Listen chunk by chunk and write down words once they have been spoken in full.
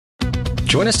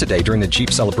Join us today during the Jeep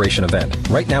Celebration event.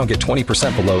 Right now, get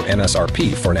 20% below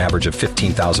MSRP for an average of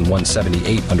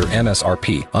 $15,178 under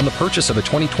MSRP on the purchase of a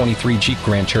 2023 Jeep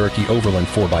Grand Cherokee Overland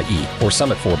 4xE or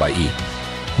Summit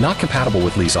 4xE. Not compatible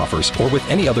with lease offers or with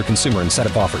any other consumer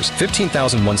incentive offers.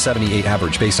 $15,178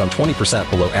 average based on 20%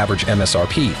 below average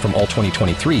MSRP from all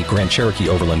 2023 Grand Cherokee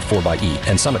Overland 4xE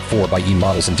and Summit 4xE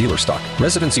models in dealer stock.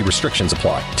 Residency restrictions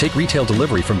apply. Take retail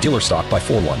delivery from dealer stock by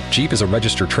 4/1. Jeep is a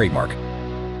registered trademark.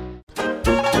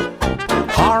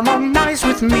 Harmonize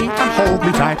with me and hold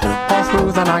me tight all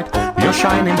through the night. You're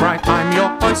shining bright. I'm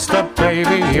your oyster,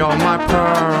 baby. You're my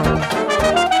pearl.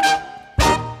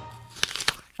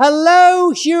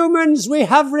 Hello, humans. We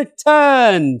have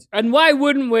returned. And why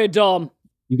wouldn't we, Dom?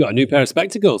 You got a new pair of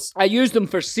spectacles. I use them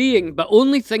for seeing, but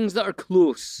only things that are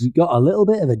close. You got a little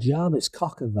bit of a Jarvis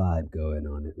Cocker vibe going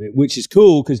on, which is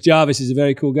cool because Jarvis is a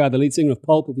very cool guy. The lead singer of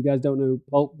Pulp. If you guys don't know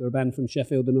Pulp, they're a band from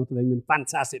Sheffield, the north of England.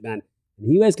 Fantastic band. And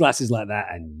he wears glasses like that,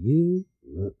 and you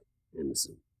look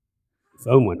handsome. Your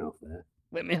phone went off there.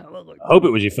 Let me have a look. I hope it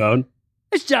was your phone.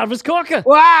 It's Jarvis Cocker.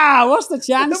 Wow, what's the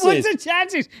chances? What's the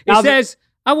chances? He says,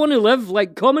 I want to live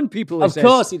like common people, Of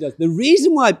course he does. The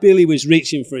reason why Billy was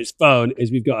reaching for his phone is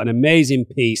we've got an amazing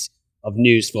piece of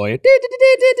news for you.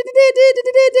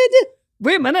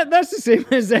 Wait a minute, that's the same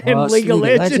as League of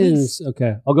Legends.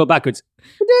 Okay, I'll go backwards.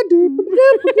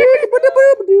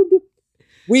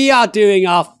 We are doing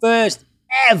our first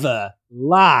ever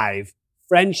live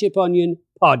Friendship Onion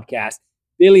podcast.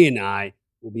 Billy and I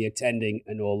will be attending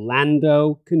an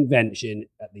Orlando convention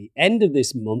at the end of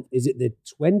this month. Is it the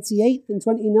 28th and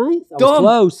 29th? I was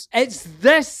close. It's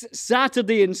this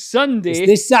Saturday and Sunday. It's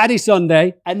this Saturday,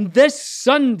 Sunday. And this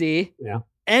Sunday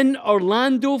in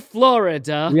Orlando,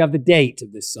 Florida. We have the date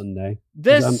of this Sunday.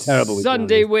 This I'm terrible with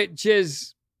Sunday, names. which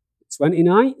is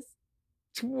 29th?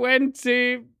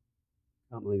 20...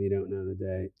 Can't believe you don't know the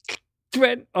date.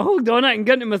 Hold on, I can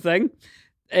get into my thing.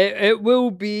 It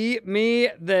will be May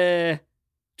the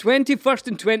 21st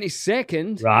and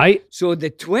 22nd. Right. So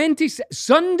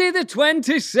Sunday the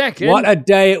 22nd. What a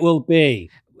day it will be.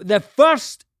 The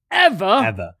first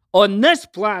ever on this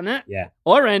planet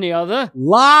or any other.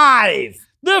 Live.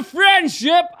 The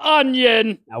Friendship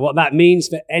Onion. Now, what that means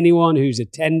for anyone who's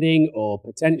attending or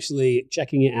potentially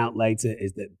checking it out later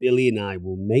is that Billy and I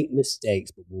will make mistakes,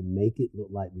 but we'll make it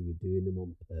look like we were doing them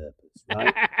on purpose,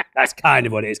 right? That's kind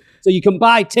of what it is. So you can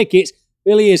buy tickets.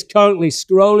 Billy is currently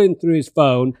scrolling through his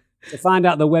phone to find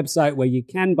out the website where you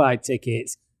can buy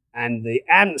tickets, and the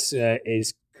answer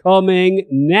is coming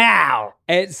now.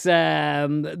 It's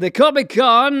the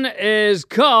Comic-Con is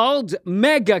called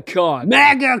MegaCon.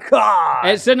 MegaCon!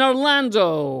 It's in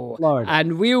Orlando, Florida.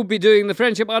 And we'll be doing the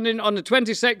Friendship Onion on the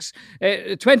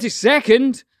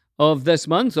 22nd of this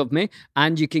month of May,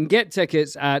 and you can get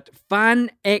tickets at Fan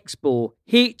Expo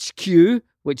HQ,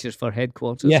 which is for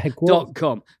headquarters.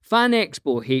 .com.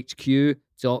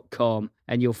 FanExpoHQ.com,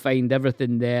 and you'll find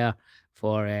everything there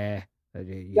for.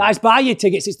 Guys, buy your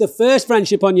tickets. It's the first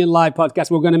Friendship Onion live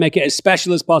podcast. We're going to make it as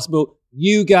special as possible.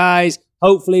 You guys,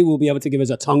 hopefully, will be able to give us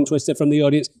a tongue twister from the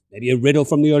audience, maybe a riddle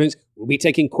from the audience. We'll be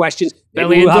taking questions.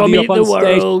 Billy and Dom eat the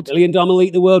world. Billy and Dom will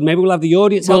eat the world. Maybe we'll have the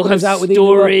audience we'll helping us out with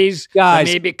stories. Guys,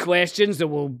 maybe questions. There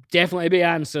will definitely be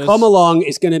answers. Come along.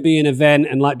 It's going to be an event.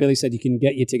 And like Billy said, you can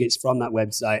get your tickets from that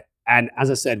website. And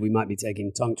as I said, we might be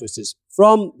taking tongue twisters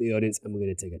from the audience. And we're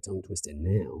going to take a tongue twister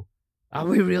now. Are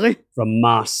we really? From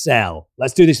Marcel.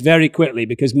 Let's do this very quickly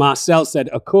because Marcel said,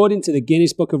 according to the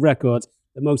Guinness Book of Records,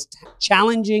 the most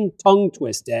challenging tongue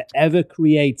twister ever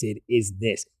created is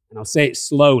this. And I'll say it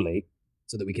slowly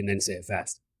so that we can then say it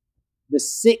fast. The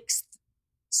sixth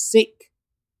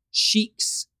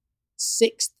sheep's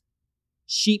sick.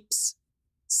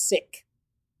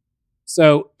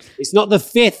 So it's not the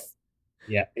fifth.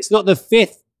 Yeah. It's not the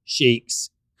fifth sheep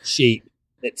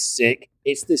that's sick.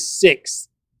 It's the sixth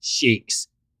sheep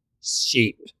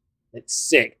that's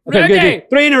sick. Okay, Ready? I'm going to do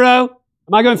 3 in a row.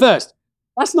 Am I going first?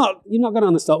 You're not going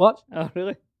on the stopwatch. Oh,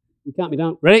 really? You can't be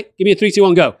down. Ready? Give me a 3, 2,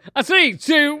 1, go. A 3,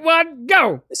 2, 1,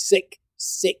 go. Sick.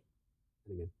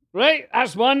 Right,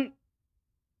 that's one.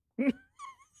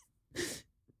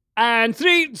 And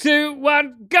 3, 2,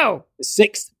 1, go. The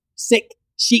sixth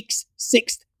sheep's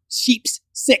sick. The sixth sheep's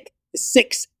sick. The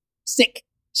sixth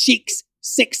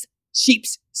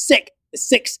sheep's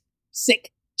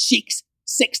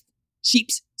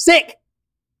sick.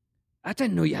 I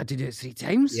didn't know you had to do it 3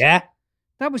 times. Yeah.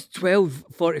 That was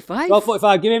 12:45.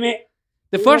 12:45, give me.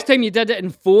 The first time you did it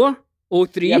in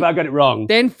 4:03. Yeah, but I got it wrong.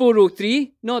 Then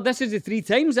 4:03. No, this is the 3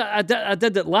 times. I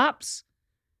did it laps.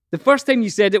 The first time you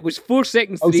said it was 4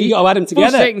 seconds 3. Oh, so you got to add them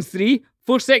together. 4 seconds 3,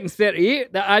 4 seconds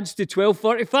 38. That adds to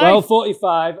 12:45.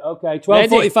 12:45. Okay,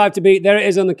 12:45 to beat. There it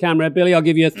is on the camera. Billy, I'll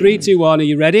give you a 3, 2, 1. Are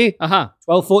you ready?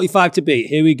 12:45 to beat.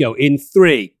 Here we go. In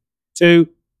 3, 2,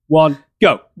 1,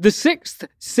 go. The 6th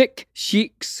sick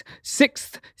sheiks,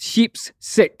 6th sheep's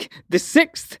sick. The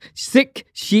 6th sick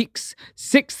sheiks,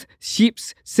 6th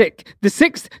sheep's sick. The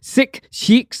 6th sick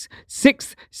sheiks,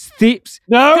 6th steeps.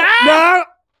 No.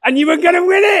 And you were going to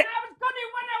win it.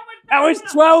 That was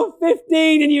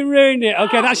 12:15 and you ruined it.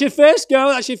 Okay, that's your first go.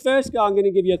 I'm going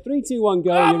to give you a 3, 2, 1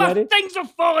 go. Are you ready? Things are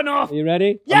falling off. Are you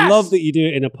ready? Yes. I love that you do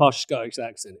it in a posh Scottish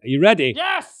accent. Are you ready?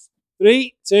 Yes.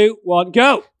 3, 2, 1,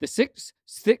 go. The 6th,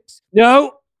 6th.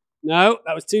 No,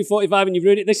 that was 2:45 and you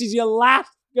ruined it. This is your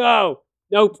last go.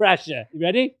 No pressure. You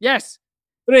ready? Yes.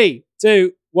 3,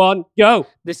 2, 1, go.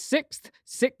 The 6th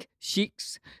sick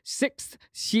sheiks, 6th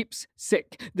sheep's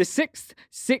sick. The 6th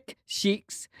sick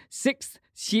sheiks, 6th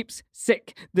sheep's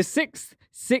sick. The 6th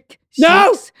sick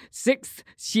sheiks, 6th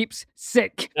sheep's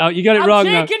sick. No, you got it wrong.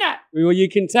 I'm taking it. Well, you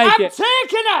can take it. I'm taking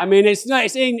it. I mean, it's not.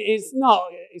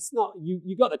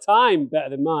 You got the time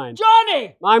better than mine.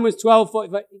 Johnny. Mine was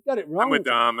 12:45. You got it wrong. I'm with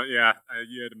Dom. Yeah,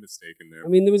 you had a mistake in there. I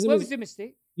mean, there was What was the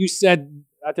mistake? You said,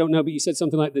 I don't know, but you said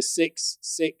something like the 6,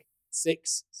 6,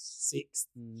 6, 6.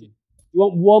 You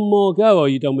want one more go, or are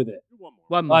you done with it? One more.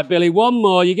 One more. All right, Billy, one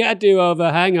more. You get a do-over.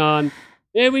 Hang on.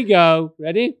 Here we go.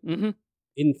 Ready? Mm-hmm.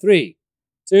 In 3,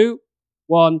 2,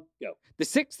 1, go. The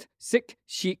 6th sick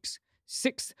sheiks,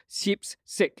 6th sheep's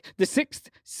sick. The 6th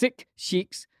sick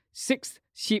sheiks, 6th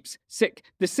sheep's sick.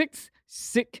 The 6th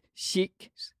sick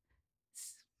sheiks.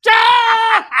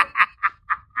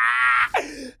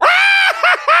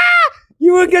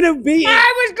 You were gonna beat it.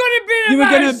 I was gonna beat it. You were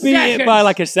by gonna a beat second. it by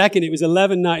like a second. It was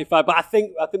 11:95, but I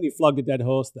think we flogged a dead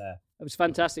horse there. It was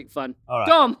fantastic fun. All right,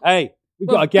 Dom. Hey, we've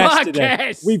got a guest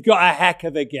today. We've got a heck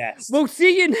of a guest. We'll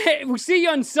see you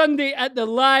on Sunday at the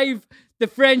The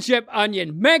Friendship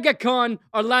Onion, MegaCon,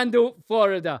 Orlando,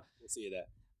 Florida. We'll see you there.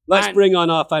 Let's bring on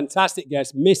our fantastic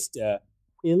guest, Mr.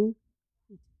 Bill.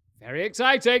 Very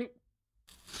exciting.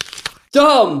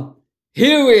 Dom,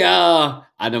 here we are,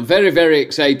 and I'm very, very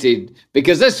excited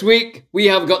because this week we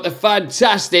have got the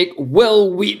fantastic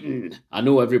Will Wheaton. I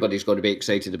know everybody's going to be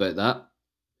excited about that,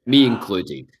 me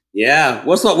included. Yeah,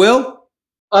 what's up, Will?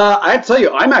 I have to tell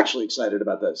you, I'm actually excited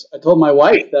about this. I told my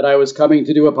wife that I was coming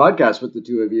to do a podcast with the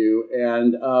two of you,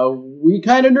 and we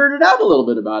kind of nerded out a little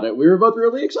bit about it. We were both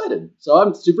really excited, so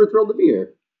I'm super thrilled to be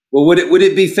here. Well, would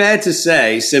it be fair to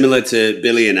say, similar to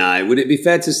Billy and I, would it be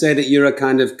fair to say that you're a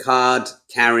kind of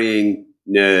card-carrying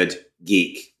nerd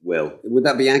geek, Will? Would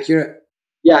that be accurate?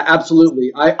 Yeah,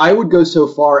 absolutely. I would go so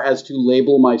far as to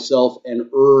label myself an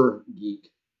geek.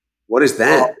 What is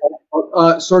that?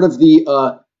 Sort of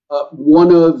the...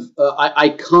 I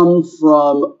come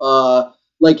from,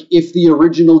 like, if the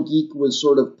original geek was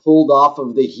sort of pulled off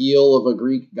of the heel of a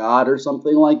Greek god or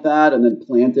something like that and then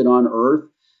planted on Earth,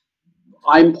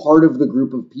 I'm part of the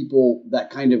group of people that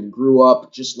kind of grew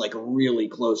up just, like, really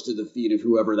close to the feet of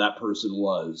whoever that person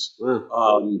was.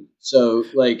 Wow. So,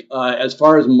 like, as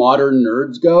far as modern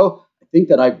nerds go, I think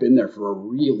that I've been there for a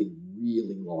really,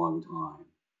 really long time.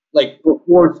 Like,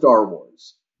 before Star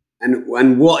Wars.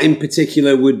 And what in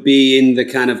particular would be in the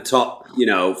kind of top,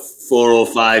 4 or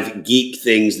 5 geek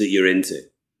things that you're into?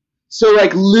 So,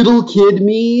 like, little kid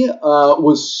me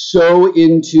was so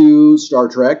into Star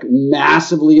Trek,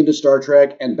 massively into Star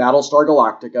Trek and Battlestar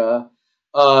Galactica,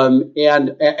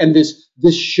 and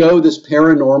this show, this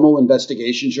paranormal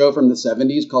investigation show from the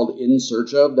 70s called In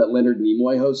Search Of that Leonard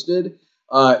Nimoy hosted.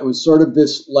 It was sort of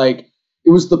this, like, it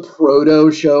was the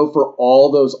proto show for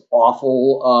all those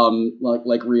awful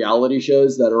like reality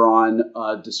shows that are on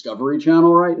Discovery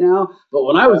Channel right now. But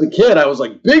when I was a kid, I was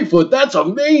like, Bigfoot, that's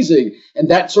amazing.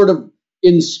 And that sort of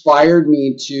inspired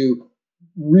me to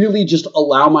really just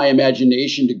allow my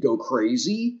imagination to go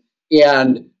crazy.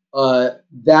 And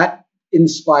that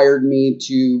inspired me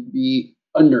to be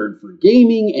a nerd for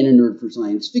gaming and a nerd for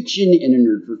science fiction and a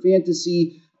nerd for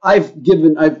fantasy. I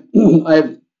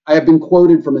have been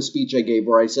quoted from a speech I gave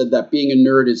where I said that being a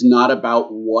nerd is not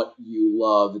about what you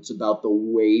love. It's about the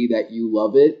way that you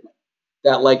love it.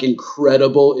 That, like,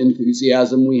 incredible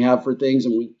enthusiasm we have for things,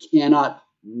 and we cannot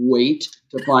wait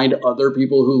to find other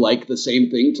people who like the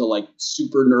same thing to, like,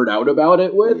 super nerd out about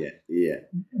it with. Yeah.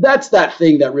 That's that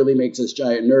thing that really makes us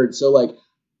giant nerds. So, like,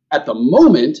 at the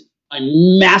moment, I'm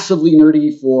massively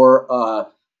nerdy for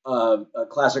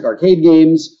classic arcade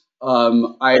games.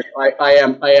 I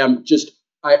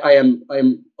am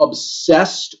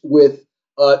obsessed with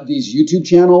these YouTube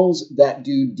channels that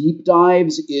do deep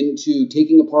dives into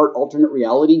taking apart alternate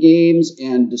reality games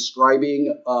and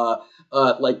describing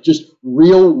like just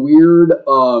real weird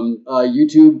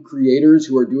YouTube creators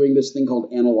who are doing this thing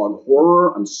called analog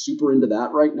horror. I'm super into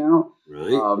that right now.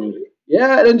 Right.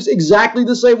 Yeah, and it's exactly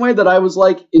the same way that I was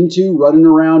like into running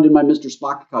around in my Mr.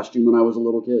 Spock costume when I was a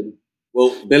little kid.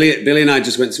 Well, Billy and I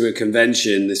just went to a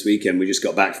convention this weekend. We just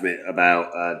got back from it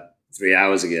about 3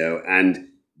 hours ago, and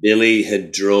Billy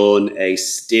had drawn a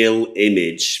still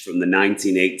image from the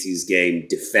 1980s game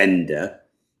Defender,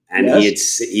 and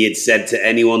he had said to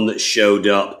anyone that showed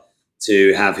up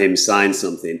to have him sign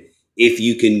something, if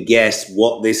you can guess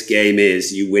what this game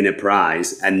is, you win a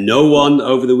prize. And no one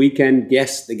over the weekend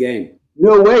guessed the game.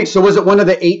 No way. So was it one of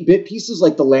the 8-bit pieces,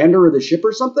 like the lander or the ship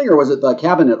or something, or was it the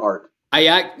cabinet art?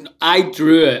 I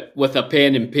drew it with a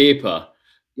pen and paper.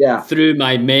 Yeah. Through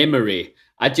my memory.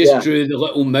 I just drew the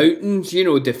little mountains,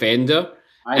 Defender.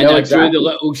 I know exactly. Drew the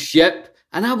little ship.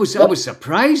 And I was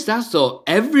surprised. I thought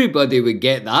everybody would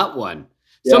get that one.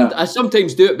 Yeah. I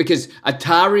sometimes do it because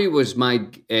Atari was my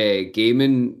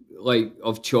gaming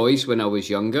of choice when I was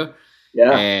younger.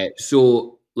 Yeah.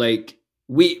 So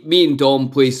me and Dom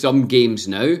play some games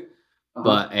now,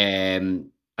 but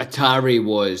Atari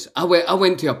was. I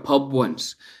went to a pub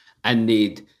once, and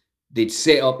they'd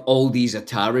set up all these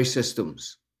Atari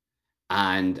systems,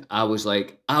 and I was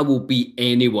like, I will beat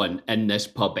anyone in this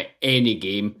pub at any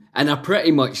game, and I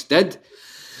pretty much did.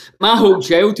 My whole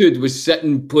childhood was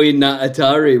sitting playing that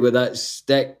Atari with that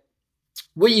stick.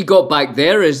 What you got back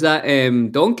there is that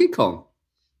Donkey Kong.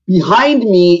 Behind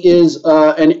me is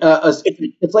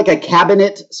it's like a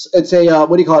cabinet. It's a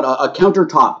what do you call it? A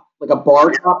countertop, like a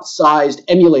bar top sized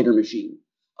emulator machine.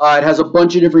 It has a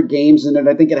bunch of different games in it.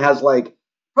 I think it has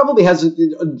probably has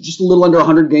just a little under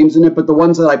 100 games in it. But the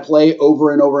ones that I play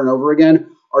over and over and over again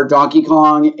are Donkey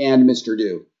Kong and Mr.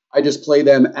 Do. I just play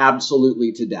them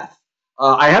absolutely to death.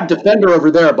 I have Defender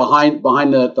over there behind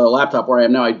the laptop where I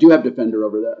am now. I do have Defender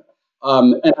over there.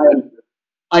 And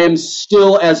I am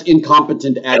still as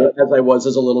incompetent at it as I was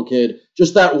as a little kid.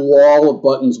 Just that wall of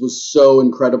buttons was so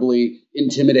incredibly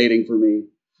intimidating for me.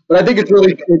 But I think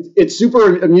it's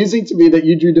super amusing to me that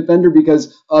you drew Defender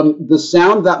because the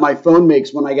sound that my phone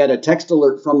makes when I get a text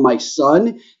alert from my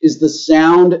son is the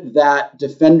sound that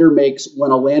Defender makes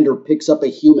when a lander picks up a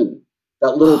human.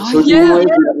 That little chirping noise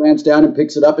when it lands down and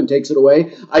picks it up and takes it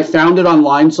away. I found it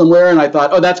online somewhere, and I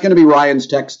thought, that's going to be Ryan's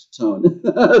text tone.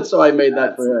 So I made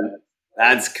that for him.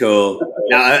 That's cool.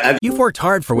 Now, You've worked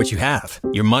hard for what you have.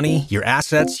 Your money, your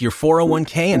assets, your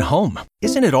 401k, and home.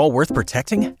 Isn't it all worth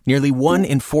protecting? Nearly 1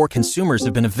 in 4 consumers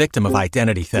have been a victim of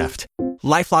identity theft.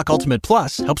 LifeLock Ultimate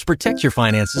Plus helps protect your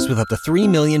finances with up to $3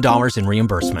 million in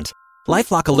reimbursement.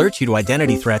 LifeLock alerts you to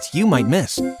identity threats you might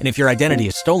miss. And if your identity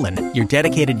is stolen, your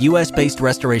dedicated U.S.-based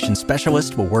restoration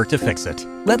specialist will work to fix it.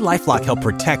 Let LifeLock help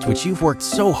protect what you've worked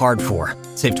so hard for.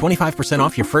 Save 25%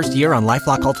 off your first year on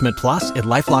LifeLock Ultimate Plus at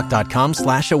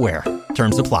LifeLock.com/aware.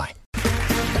 Terms apply.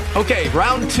 Okay,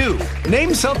 round 2.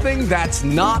 Name something that's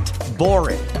not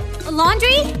boring. A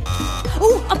laundry?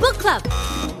 Ooh, a book club.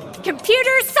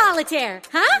 Computer solitaire,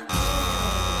 huh?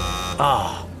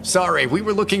 Sorry, we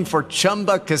were looking for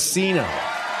Chumba Casino.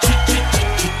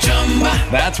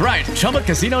 That's right.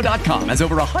 ChumbaCasino.com has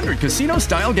over 100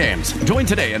 casino-style games. Join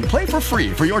today and play for free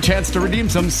for your chance to redeem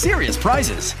some serious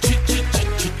prizes.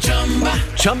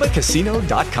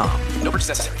 ChumbaCasino.com. No purchase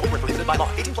necessary. Void where prohibited by law.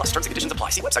 18+. Terms and conditions apply.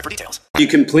 See website for details. you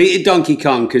completed Donkey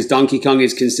Kong because Donkey Kong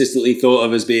is consistently thought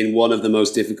of as being one of the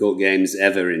most difficult games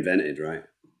ever invented, right?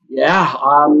 Yeah.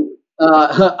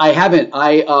 I haven't.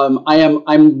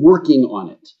 I'm working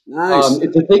on it. Nice.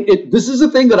 It's a thing. This is a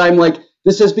thing that I'm like.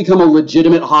 This has become a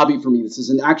legitimate hobby for me. This is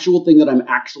an actual thing that I'm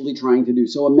actually trying to do.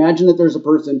 So imagine that there's a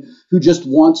person who just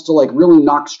wants to really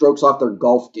knock strokes off their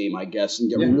golf game, I guess,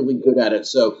 and get really good at it.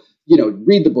 So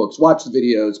read the books, watch the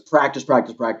videos,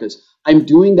 practice. I'm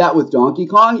doing that with Donkey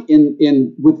Kong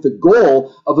with the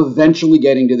goal of eventually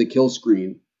getting to the kill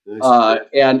screen. Nice.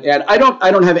 And I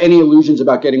don't have any illusions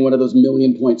about getting one of those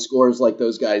 1,000,000-point scores like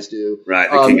those guys do.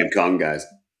 Right, the King of Kong guys.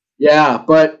 Yeah,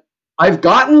 but I've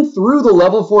gotten through the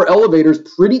level 4 elevators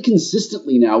pretty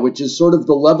consistently now, which is sort of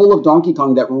the level of Donkey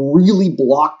Kong that really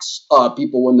blocks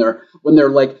people when they're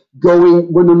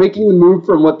making the move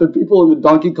from what the people in the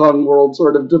Donkey Kong world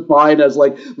sort of define as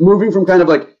moving from kind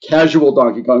of casual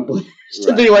Donkey Kong players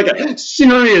to being a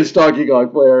serious Donkey Kong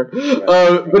player.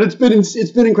 Right. But it's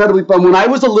been incredibly fun. When I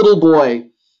was a little boy,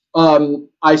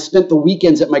 I spent the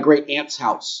weekends at my great aunt's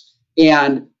house,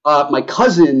 and my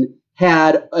cousin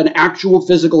had an actual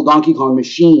physical Donkey Kong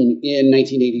machine in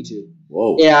 1982.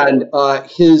 Whoa! And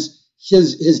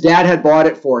his dad had bought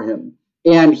it for him,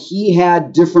 and he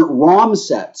had different ROM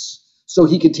sets. So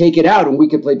he could take it out and we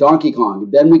could play Donkey Kong.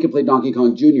 Then we could play Donkey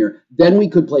Kong Jr. Then we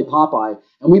could play Popeye.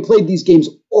 And we played these games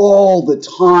all the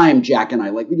time, Jack and I.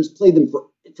 Like, we just played them for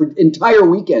entire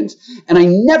weekends. And I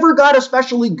never got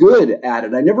especially good at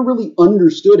it. I never really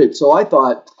understood it. So I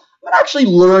thought, I'm going to actually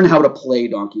learn how to play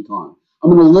Donkey Kong.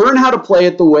 I'm going to learn how to play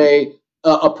it the way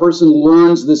a person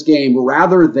learns this game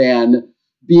rather than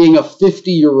being a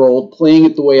 50-year-old playing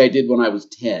it the way I did when I was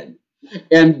 10.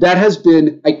 And that has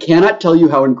been, I cannot tell you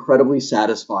how incredibly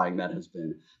satisfying that has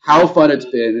been, how fun it's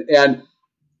been. And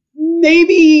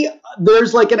maybe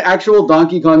there's like an actual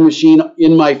Donkey Kong machine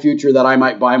in my future that I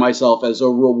might buy myself as a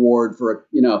reward for,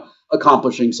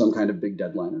 accomplishing some kind of big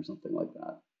deadline or something like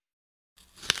that.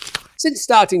 Since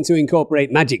starting to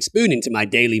incorporate Magic Spoon into my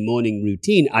daily morning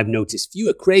routine, I've noticed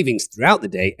fewer cravings throughout the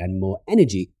day and more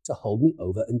energy to hold me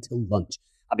over until lunch.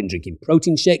 I've been drinking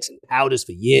protein shakes and powders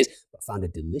for years, but found a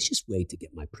delicious way to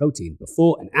get my protein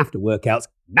before and after workouts: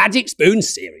 Magic Spoon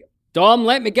cereal. Dom,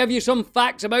 let me give you some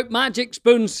facts about Magic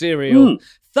Spoon cereal.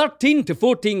 13 to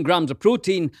 14 grams of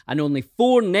protein and only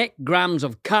 4 net grams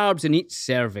of carbs in each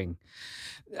serving.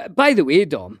 By the way,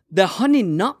 Dom, the honey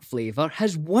nut flavour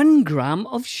has 1 gram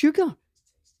of sugar.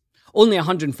 Only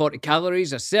 140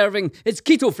 calories a serving. It's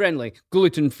keto-friendly,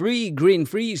 gluten-free,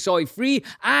 grain-free, soy-free,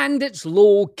 and it's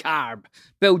low-carb.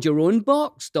 Build your own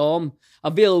box, Dom.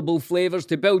 Available flavours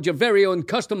to build your very own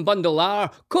custom bundle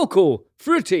are cocoa,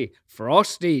 fruity,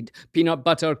 frosted, peanut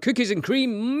butter, cookies and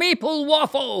cream, maple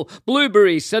waffle,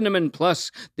 blueberry, cinnamon, plus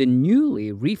the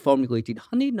newly reformulated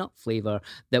honey nut flavour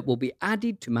that will be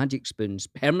added to Magic Spoon's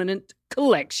permanent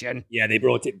collection. Yeah, they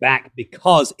brought it back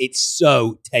because it's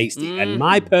so tasty. And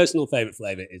my personal favourite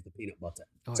flavour is the peanut butter.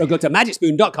 Go to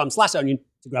magicspoon.com/onion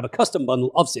to grab a custom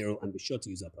bundle of cereal and be sure to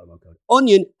use our promo code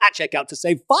ONION at checkout to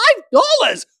save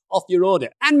 $5 off your order.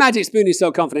 And Magic Spoon is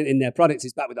so confident in their products,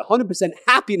 it's backed with a 100%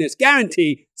 happiness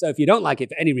guarantee. So if you don't like it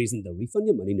for any reason, they'll refund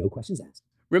your money, no questions asked.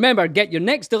 Remember, get your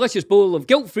next delicious bowl of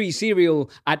guilt-free cereal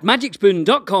at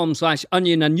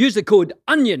magicspoon.com/onion and use the code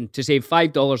ONION to save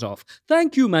 $5 off.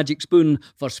 Thank you, Magic Spoon,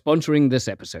 for sponsoring this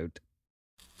episode.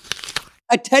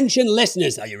 Attention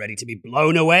listeners, are you ready to be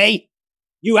blown away?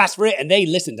 You asked for it and they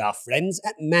listened. Our friends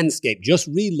at Manscaped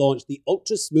just relaunched the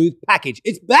Ultra Smooth package.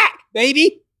 It's back,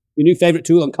 baby! Your new favourite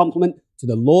tool and complement to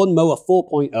the Lawnmower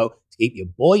 4.0 to keep your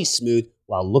boys smooth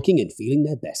while looking and feeling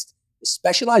their best. The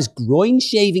specialized groin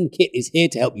shaving kit is here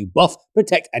to help you buff,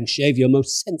 protect, and shave your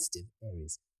most sensitive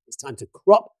areas. It's time to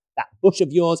crop that bush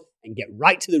of yours and get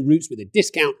right to the roots with a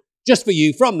discount just for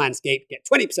you from Manscaped. Get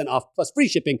 20% off plus free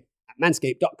shipping at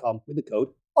manscaped.com with the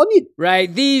code ONION.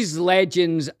 Right, these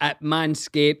legends at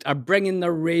Manscaped are bringing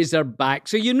the razor back,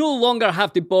 so you no longer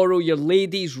have to borrow your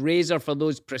lady's razor for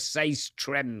those precise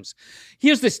trims.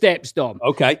 Here's the steps, Dom.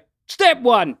 Okay. Step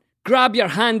 1. Grab your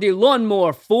handy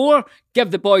Lawnmower 4, give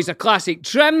the boys a classic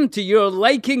trim to your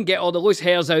liking, get all the loose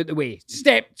hairs out the way.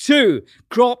 Step 2,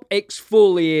 crop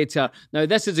exfoliator. Now,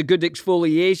 this is a good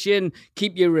exfoliation,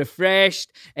 keep you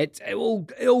refreshed. It'll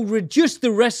reduce the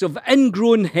risk of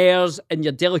ingrown hairs in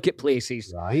your delicate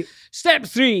places. Right. Step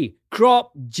 3,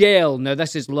 crop gel. Now,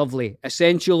 this is lovely.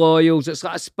 Essential oils. It's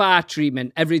like a spa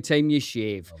treatment every time you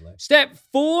shave. Lovely. Step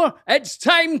 4, it's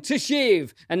time to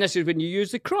shave. And this is when you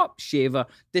use the crop shaver,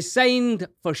 designed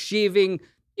for shaving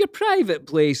your private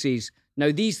places.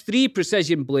 Now, these 3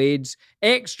 precision blades,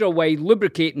 extra wide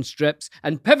lubricating strips,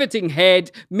 and pivoting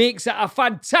head makes it a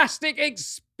fantastic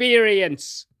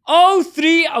experience. All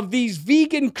 3 of these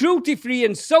vegan, cruelty-free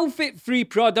and sulfate-free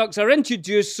products are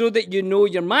introduced so that you know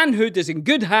your manhood is in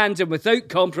good hands and without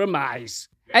compromise.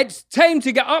 It's time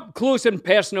to get up close and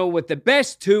personal with the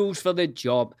best tools for the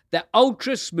job, the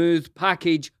Ultra Smooth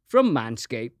package from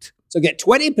Manscaped. So get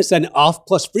 20% off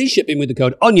plus free shipping with the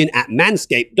code ONION at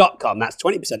manscaped.com. That's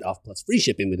 20% off plus free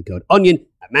shipping with the code ONION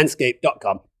at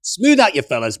manscaped.com. Smooth out your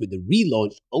fellas with the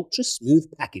relaunched Ultra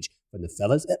Smooth package from the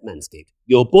fellas at Manscaped.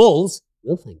 Your balls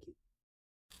will thank you.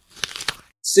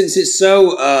 Since it's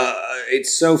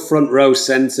so front row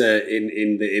center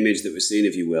in the image that we're seeing,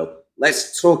 if you will,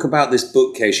 let's talk about this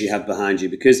bookcase you have behind you,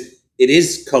 because it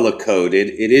is color coded.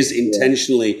 It is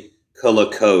intentionally color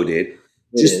coded.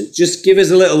 Just give us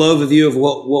a little overview of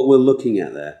what we're looking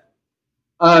at there.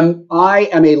 I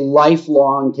am a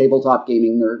lifelong tabletop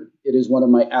gaming nerd. It is one of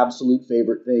my absolute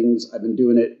favorite things. I've been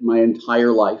doing it my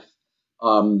entire life.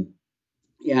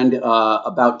 And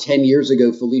about 10 years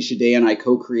ago, Felicia Day and I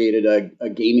co-created a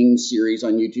gaming series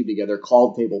on YouTube together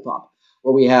called Tabletop,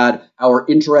 where we had our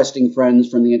interesting friends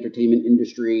from the entertainment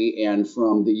industry and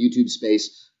from the YouTube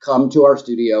space come to our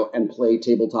studio and play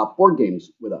tabletop board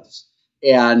games with us.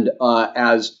 And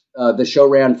as The show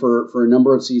ran for a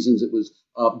number of seasons. It was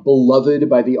beloved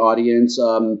by the audience.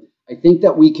 I think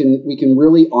that we can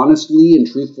really honestly and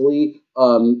truthfully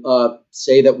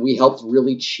say that we helped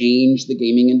really change the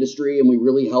gaming industry, and we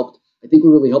really helped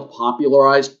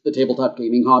popularize the tabletop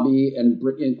gaming hobby and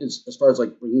as far as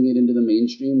like bringing it into the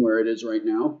mainstream where it is right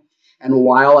now. And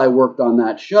while I worked on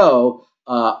that show,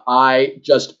 I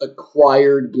just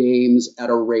acquired games at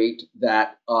a rate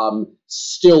that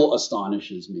still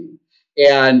astonishes me.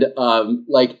 And I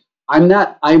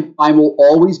will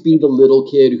always be the little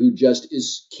kid who just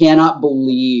cannot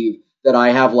believe that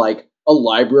I have like a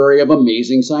library of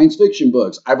amazing science fiction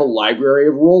books. I have a library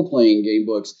of role-playing game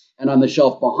books. And on the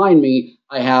shelf behind me,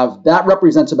 that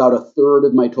represents about a third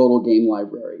of my total game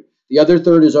library. The other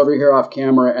third is over here off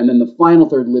camera. And then the final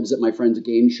third lives at my friend's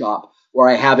game shop, where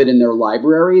I have it in their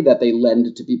library that they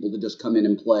lend to people to just come in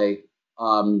and play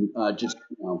for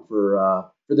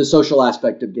the social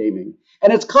aspect of gaming.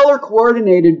 And it's color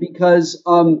coordinated because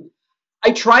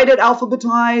I tried it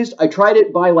alphabetized. I tried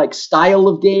it by like style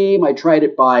of game. I tried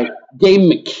it by game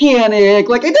mechanic.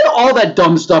 Like I did all that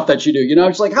dumb stuff that you do. You know,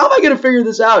 it's like, how am I going to figure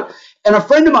this out? And a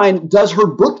friend of mine does her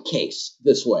bookcase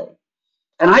this way.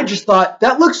 And I just thought,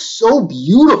 that looks so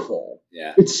beautiful.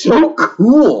 Yeah. It's so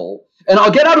cool. And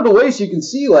I'll get out of the way so you can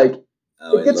see, like,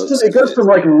 it goes from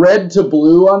like red to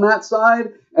blue on that side.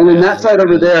 And then that side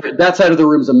over there, that side of the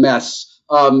room's a mess.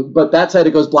 But that side,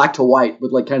 it goes black to white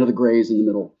with like kind of the grays in the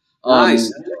middle.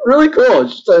 Nice. Really cool.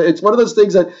 It's one of those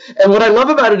things and what I love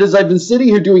about it is I've been sitting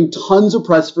here doing tons of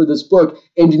press for this book,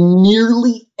 and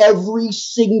nearly every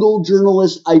single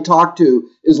journalist I talk to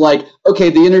is like,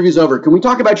 okay, the interview's over. Can we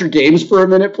talk about your games for a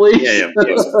minute, please? Yeah, of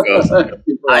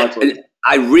course.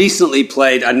 I recently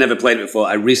played, I'd never played it before.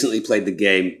 I recently played the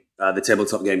game, the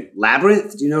tabletop game,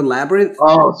 Labyrinth. Do you know Labyrinth?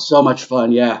 Oh, so much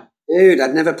fun. Yeah. Dude,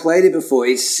 I'd never played it before.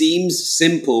 It seems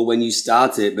simple when you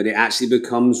start it, but it actually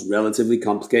becomes relatively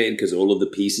complicated because all of the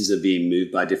pieces are being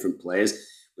moved by different players.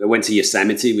 I went to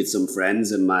Yosemite with some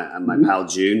friends, and my pal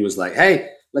June was like, hey,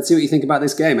 let's see what you think about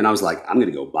this game. And I was like, I'm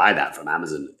going to go buy that from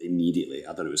Amazon immediately.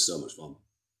 I thought it was so much fun.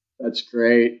 That's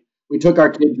great. We took our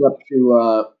kids up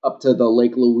to the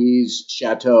Lake Louise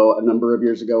Chateau a number of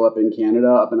years ago up in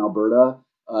Canada, up in Alberta.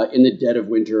 In the dead of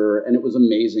winter, and it was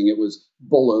amazing. It was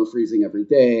below freezing every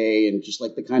day, and just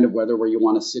like the kind of weather where you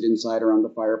want to sit inside around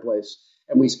the fireplace.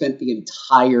 And we spent the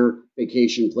entire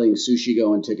vacation playing Sushi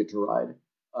Go and Ticket to Ride.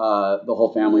 The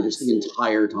whole family, just the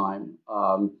entire time.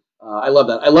 I love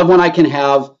that. I love when I can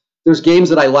have, there's games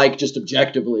that I like just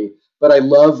objectively, but I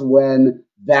love when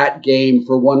that game,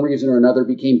 for one reason or another,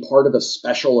 became part of a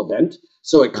special event.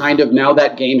 So it kind of, now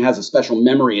that game has a special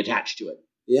memory attached to it.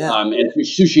 Yeah. And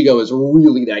Sushi Go is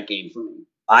really that game for me.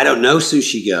 I don't know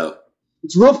Sushi Go.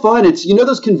 It's real fun. It's, you know,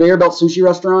 those conveyor belt sushi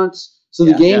restaurants? So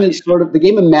the game is the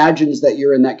game imagines that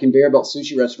you're in that conveyor belt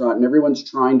sushi restaurant and everyone's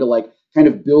trying to like kind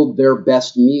of build their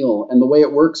best meal. And the way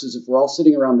it works is if we're all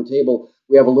sitting around the table,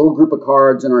 we have a little group of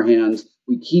cards in our hands.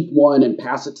 We keep one and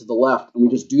pass it to the left. And we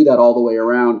just do that all the way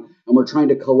around. And we're trying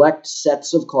to collect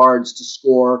sets of cards to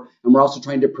score. And we're also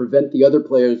trying to prevent the other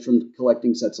players from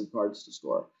collecting sets of cards to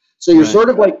score. So you're sort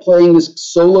of like playing this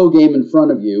solo game in front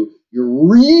of you. You're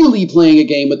really playing a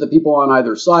game with the people on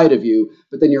either side of you,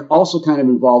 but then you're also kind of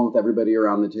involved with everybody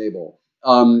around the table.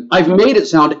 I've made it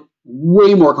sound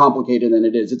way more complicated than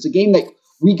it is. It's a game that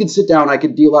we could sit down, I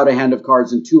could deal out a hand of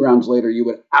cards, and 2 rounds later, you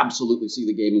would absolutely see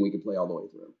the game and we could play all the way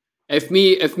through. If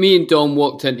me and Dom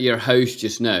walked into your house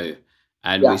just now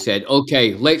and we said,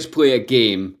 okay, let's play a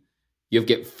game, you've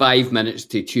got 5 minutes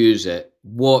to choose it,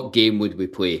 what game would we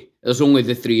play? There's only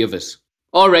the 3 of us.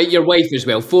 All right, your wife as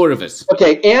well, 4 of us.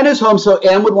 Okay, Anne is home, so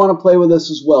Anne would want to play with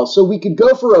us as well. So we could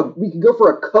go for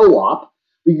a co-op.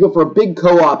 We could go for a big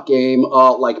co-op game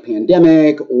like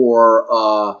Pandemic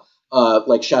or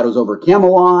like Shadows over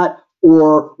Camelot,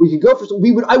 or we could go for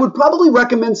I would probably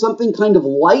recommend something kind of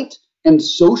light and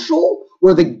social,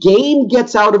 where the game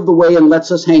gets out of the way and lets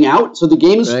us hang out. So the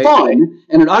game is fun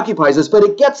and it occupies us, but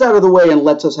it gets out of the way and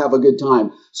lets us have a good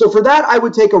time. So for that, I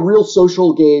would take a real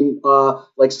social game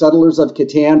like Settlers of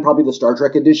Catan, probably the Star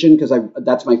Trek edition, because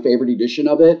that's my favorite edition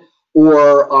of it.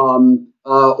 Or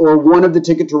one of the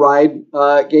Ticket to Ride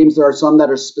games. There are some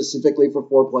that are specifically for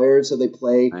 4 players, so they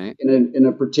play in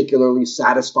a particularly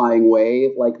satisfying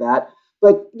way like that.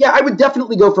 But yeah, I would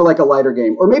definitely go for like a lighter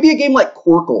game, or maybe a game like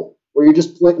Quirkle, where you're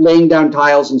just laying down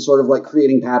tiles and sort of like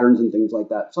creating patterns and things like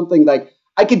that. Something like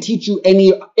I could teach you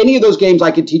any of those games.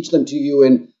 I could teach them to you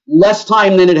in less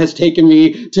time than it has taken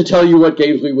me to tell you what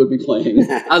games we would be playing.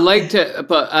 I liked it,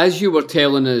 but as you were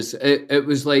telling us, it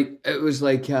was like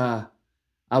a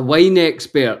wine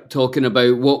expert talking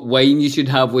about what wine you should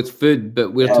have with food,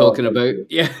 but we're talking about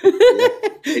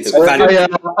It's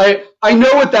I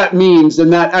know what that means,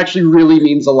 and that actually really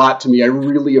means a lot to me. I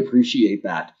really appreciate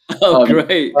that. Oh,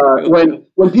 great.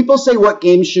 When people say, what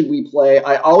games should we play,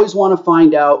 I always want to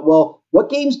find out, well, what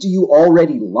games do you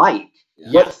already like?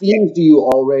 Yeah. What themes do you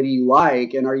already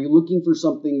like? And are you looking for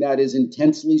something that is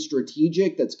intensely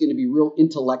strategic, that's going to be real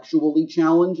intellectually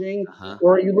challenging?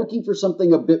 Or are you looking for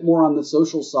something a bit more on the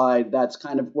social side that's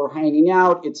kind of, we're hanging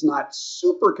out, it's not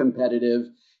super competitive,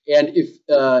 and if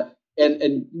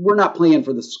and we're not playing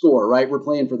for the score, right? We're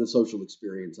playing for the social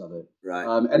experience of it. Right.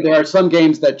 And there are some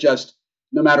games that just,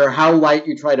 no matter how light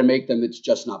you try to make them, it's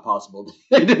just not possible.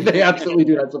 They absolutely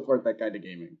do not support that kind of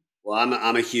gaming. Well,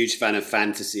 I'm a huge fan of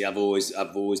fantasy. I've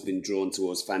always been drawn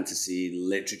towards fantasy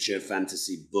literature,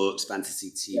 fantasy books,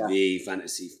 fantasy TV,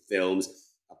 fantasy films.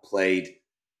 I played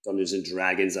Dungeons and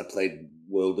Dragons. I played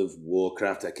World of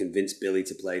Warcraft. I convinced Billy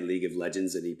to play League of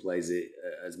Legends, and he plays it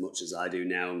as much as I do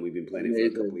now, and we've been playing it for a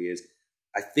couple of years.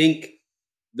 I think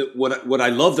that what I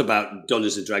loved about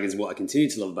Dungeons and Dragons, and what I continue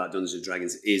to love about Dungeons and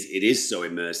Dragons, is it is so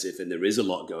immersive, and there is a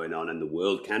lot going on, and the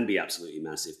world can be absolutely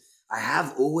massive. I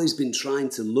have always been trying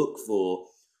to look for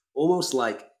almost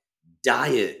like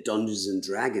diet Dungeons and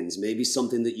Dragons, maybe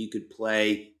something that you could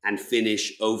play and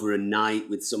finish over a night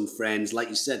with some friends. Like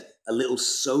you said, a little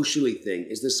socially thing.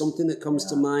 Is there something that comes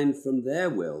to mind from there,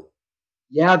 Will?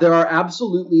 Yeah, there are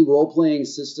absolutely role-playing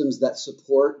systems that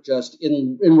support just,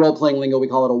 in role-playing lingo, we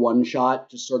call it a one-shot,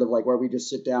 just sort of like where we just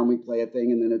sit down, we play a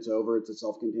thing, and then it's over. It's a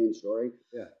self-contained story.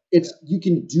 Yeah. You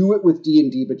can do it with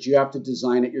D&D, but you have to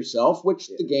design it yourself, which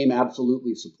the game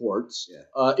absolutely supports.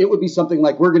 Yeah. It would be something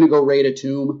like, we're going to go raid a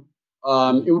tomb.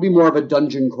 It would be more of a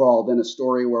dungeon crawl than a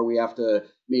story where we have to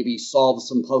maybe solve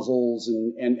some puzzles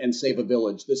and save a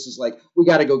village. This is like, we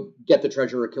got to go get the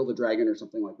treasure or kill the dragon or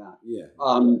something like that.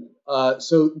 Yeah.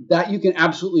 So that you can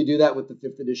absolutely do that with the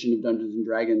 5th edition of Dungeons and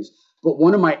Dragons. But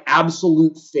one of my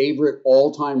absolute favorite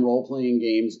all-time role-playing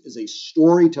games is a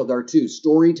storytelling. There are two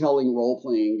storytelling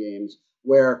role-playing games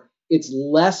where it's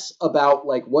less about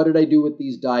like, what did I do with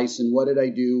these dice and what did I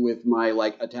do with my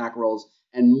like attack rolls,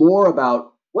 and more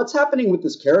about what's happening with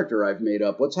this character I've made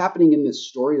up? What's happening in this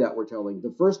story that we're telling?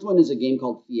 The first one is a game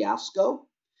called Fiasco.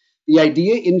 The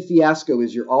idea in Fiasco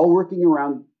is you're all working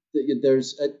around.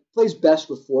 It plays best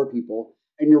with 4 people,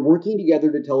 and you're working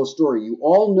together to tell a story. You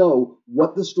all know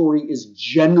what the story is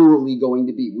generally going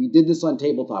to be. We did this on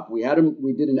Tabletop. We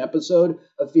did an episode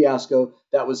of Fiasco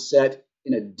that was set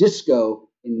in a disco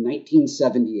in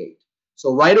 1978.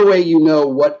 So right away, you know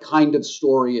what kind of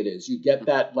story it is. You get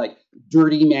that like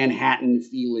dirty Manhattan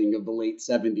feeling of the late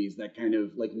 70s, that kind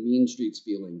of like Mean Streets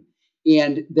feeling.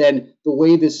 And then the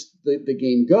way the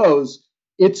game goes,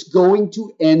 it's going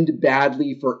to end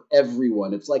badly for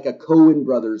everyone. It's like a Coen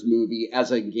Brothers movie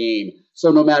as a game.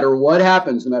 So no matter what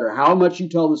happens, no matter how much you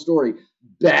tell the story,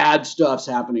 bad stuff's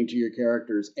happening to your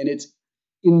characters. And it's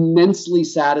immensely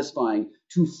satisfying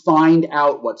to find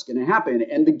out what's going to happen.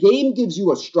 And the game gives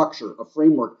you a structure, a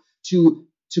framework to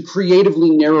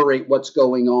creatively narrate what's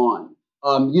going on.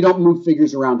 You don't move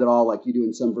figures around at all like you do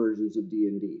in some versions of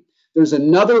D&D. There's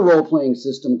another role-playing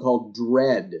system called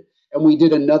Dread, and we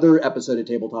did another episode of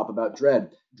Tabletop about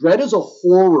Dread. Dread is a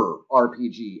horror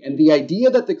RPG, and the idea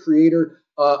that the creator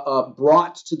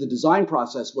brought to the design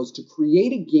process was to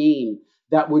create a game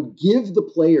that would give the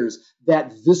players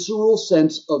that visceral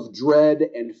sense of dread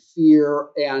and fear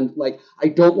and like, I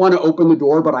don't want to open the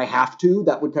door, but I have to.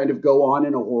 That would kind of go on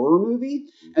in a horror movie.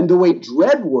 And the way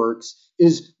Dread works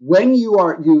is when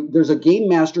there's a game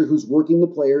master who's working the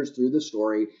players through the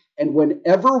story. And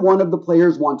whenever one of the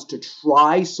players wants to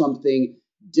try something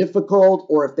difficult,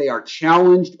 or if they are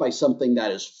challenged by something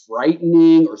that is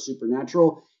frightening or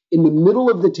supernatural, in the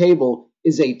middle of the table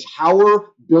is a tower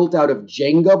built out of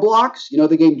Jenga blocks. You know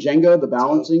the game Jenga, the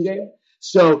balancing game?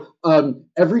 So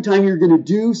every time you're going to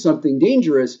do something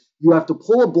dangerous, you have to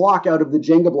pull a block out of the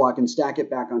Jenga block and stack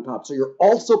it back on top. So you're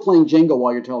also playing Jenga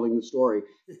while you're telling the story.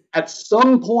 At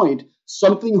some point,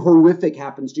 something horrific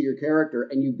happens to your character,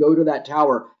 and you go to that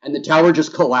tower, and the tower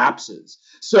just collapses.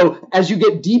 So as you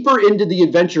get deeper into the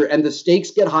adventure and the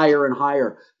stakes get higher and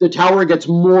higher, the tower gets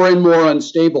more and more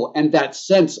unstable, and that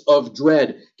sense of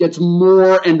dread gets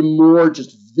more and more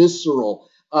just visceral.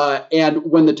 And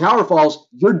when the tower falls,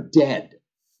 you're dead.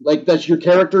 Like that's your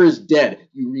character is dead.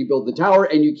 You rebuild the tower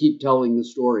and you keep telling the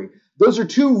story. Those are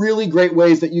two really great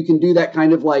ways that you can do that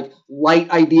kind of like light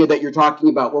idea that you're talking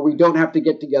about, where we don't have to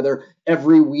get together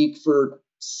every week for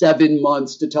 7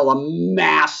 months to tell a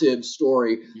massive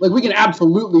story. Like we can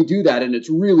absolutely do that, and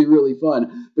it's really, really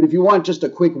fun. But if you want just a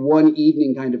quick one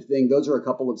evening kind of thing, those are a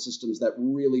couple of systems that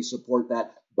really support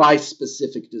that by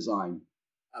specific design.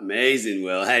 Amazing,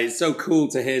 Will. Hey, it's so cool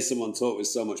to hear someone talk with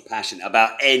so much passion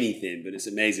about anything, but it's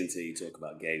amazing to hear you talk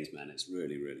about games, man. It's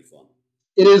really, really fun.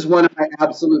 It is one of my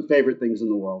absolute favorite things in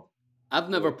the world. I've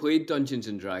never played Dungeons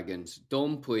and Dragons.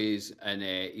 Dom plays, and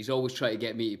he's always trying to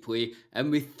get me to play.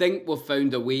 And we think we've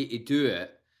found a way to do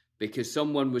it because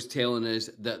someone was telling us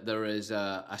that there is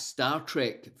a Star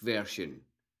Trek version.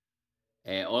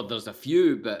 Or there's a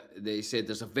few, but they said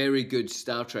there's a very good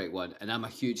Star Trek one. And I'm a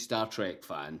huge Star Trek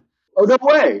fan. Oh, no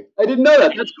way. I didn't know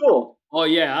that. That's cool. Oh,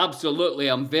 yeah, absolutely.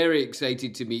 I'm very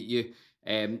excited to meet you.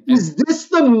 Is this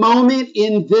the moment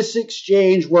in this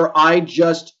exchange where I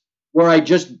just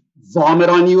vomit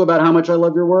on you about how much I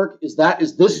love your work? Is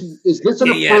this an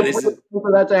appropriate time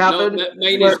for that to happen? No,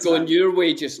 mine is going your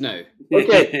way just now.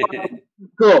 Okay,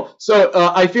 cool. So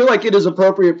I feel like it is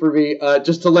appropriate for me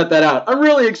just to let that out. I'm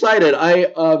really excited.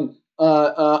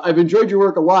 I've enjoyed your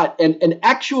work a lot, and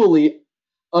actually,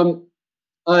 Dom,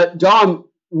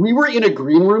 we were in a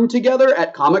green room together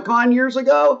at Comic-Con years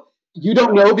ago. You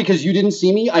don't know because you didn't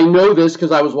see me. I know this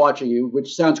because I was watching you,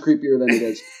 which sounds creepier than it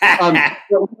is.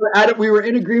 We were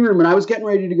in a green room, and I was getting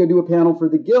ready to go do a panel for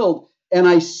the Guild, and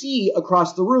I see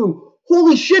across the room,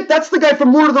 holy shit, that's the guy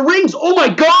from Lord of the Rings. Oh my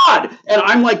God. And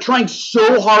I'm like trying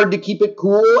so hard to keep it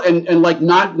cool and like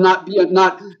not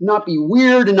be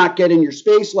weird and not get in your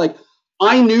space. Like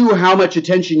I knew how much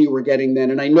attention you were getting then,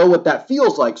 and I know what that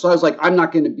feels like. So I was like, I'm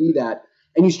not going to be that.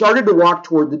 And you started to walk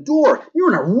toward the door. You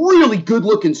were in a really good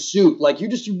looking suit. Like you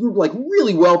were like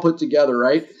really well put together,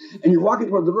 right? And you're walking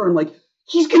toward the door. And I'm like,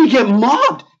 he's going to get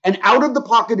mobbed. And out of the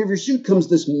pocket of your suit comes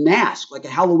this mask, like a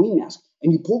Halloween mask.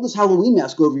 And you pulled this Halloween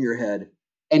mask over your head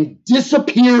and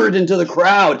disappeared into the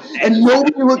crowd. And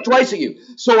nobody looked twice at you.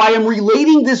 So I am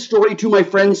relating this story to my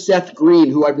friend Seth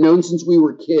Green, who I've known since we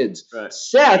were kids. Right.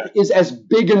 Seth is as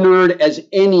big a nerd as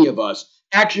any of us.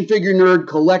 Action figure nerd,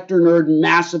 collector nerd,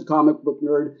 massive comic book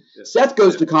nerd. Yeah. Seth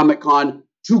goes to Comic-Con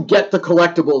to get the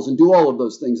collectibles and do all of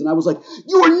those things. And I was like,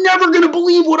 you are never going to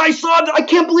believe what I saw. I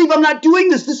can't believe I'm not doing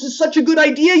this. This is such a good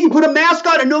idea. You put a mask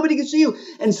on and nobody can see you.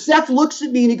 And Seth looks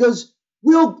at me and he goes,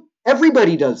 Will,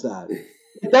 everybody does that.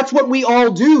 That's what we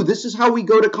all do. This is how we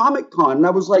go to Comic-Con. And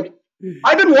I was like,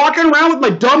 I've been walking around with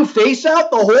my dumb face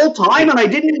out the whole time and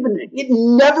it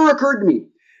never occurred to me.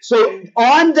 So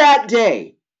on that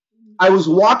day, I was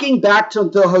walking back to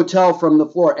the hotel from the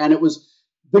floor, and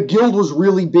the Guild was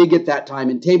really big at that time,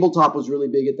 and tabletop was really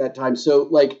big at that time. So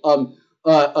like,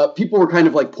 people were kind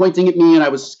of like pointing at me, and I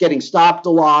was getting stopped a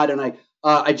lot, and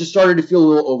I just started to feel a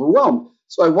little overwhelmed.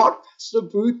 So I walked past a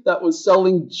booth that was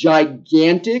selling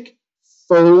gigantic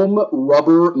foam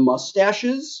rubber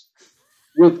mustaches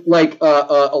with like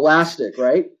elastic,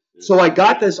 right? So I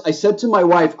got this. I said to my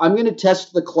wife, I'm going to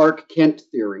test the Clark Kent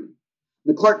theory.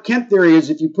 The Clark Kent theory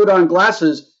is if you put on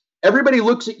glasses, everybody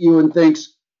looks at you and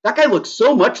thinks, that guy looks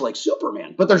so much like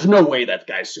Superman, but there's no way that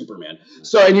guy's Superman.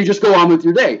 So, and you just go on with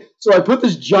your day. So I put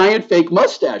this giant fake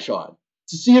mustache on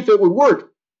to see if it would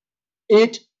work.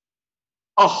 It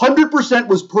 100%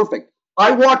 was perfect.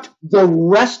 I walked the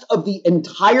rest of the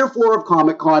entire floor of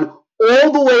Comic-Con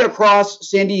all the way across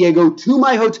San Diego to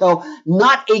my hotel.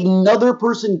 Not another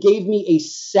person gave me a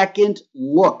second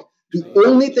look. The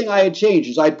only thing I had changed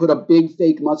is I'd put a big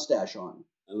fake mustache on.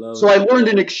 I learned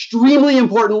an extremely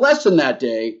important lesson that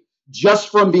day just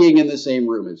from being in the same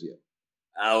room as you.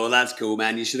 Oh, well, that's cool,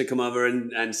 man. You should have come over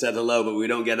and said hello, but we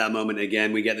don't get that moment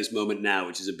again. We get this moment now,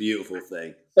 which is a beautiful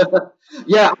thing.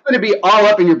 Yeah, I'm going to be all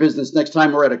up in your business next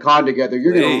time we're at a con together.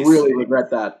 You're going to really regret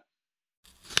that.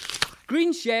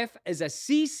 Green Chef is a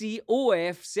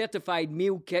CCOF certified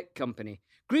meal kit company.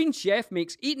 Green Chef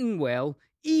makes eating well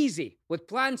easy, with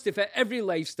plans to fit every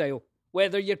lifestyle.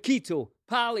 Whether you're keto,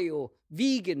 paleo,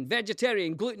 vegan,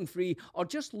 vegetarian, gluten-free, or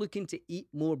just looking to eat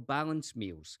more balanced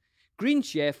meals, Green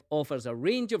Chef offers a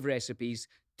range of recipes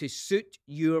to suit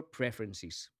your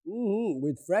preferences.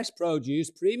 With fresh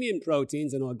produce, premium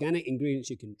proteins, and organic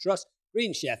ingredients you can trust,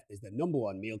 Green Chef is the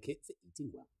 #1 meal kit for eating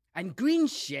well. And Green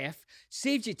Chef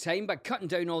saves you time by cutting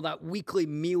down all that weekly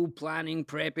meal planning,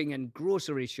 prepping, and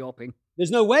grocery shopping. There's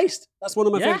no waste. That's one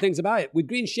of my favorite things about it. With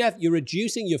Green Chef, you're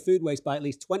reducing your food waste by at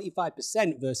least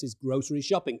 25% versus grocery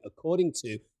shopping, according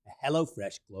to a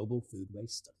HelloFresh Global Food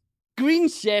Waste Study. Green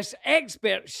Chef's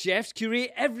expert chefs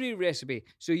curate every recipe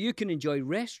so you can enjoy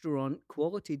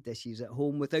restaurant-quality dishes at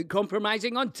home without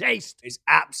compromising on taste. It's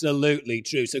absolutely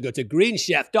true. So go to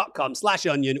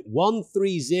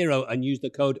greenchef.com/onion130 and use the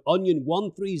code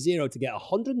onion130 to get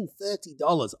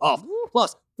 $130 off,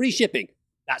 plus free shipping.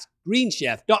 That's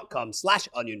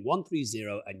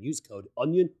greenchef.com/onion130 and use code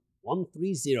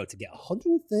onion130 to get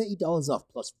 $130 off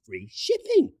plus free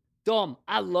shipping. Dom,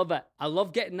 I love it. I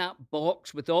love getting that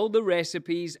box with all the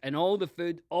recipes and all the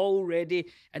food all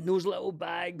ready and those little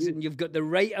bags, and you've got the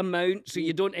right amount so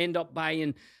you don't end up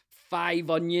buying 5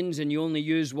 onions and you only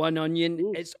use 1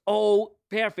 onion. It's all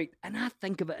perfect. And I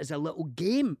think of it as a little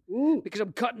game because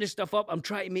I'm cutting this stuff up. I'm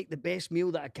trying to make the best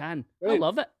meal that I can. Brilliant. I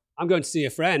love it. I'm going to see a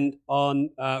friend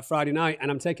on Friday night, and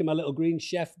I'm taking my little green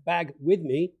chef bag with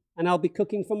me, and I'll be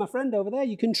cooking for my friend over there.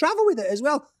 You can travel with it as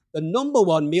well. The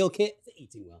 #1 meal kit for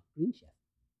eating well. Green Chef.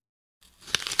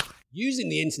 Using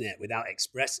the internet without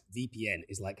ExpressVPN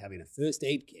is like having a first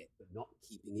aid kit, but not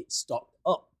keeping it stocked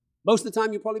up. Most of the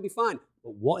time, you'll probably be fine.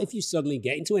 But what if you suddenly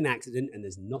get into an accident and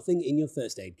there's nothing in your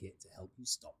first aid kit to help you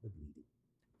stop the bleeding?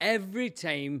 Every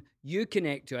time you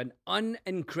connect to an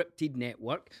unencrypted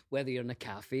network, whether you're in a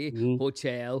cafe,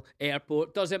 hotel,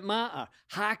 airport, doesn't matter.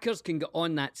 Hackers can get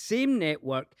on that same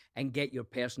network and get your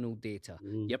personal data,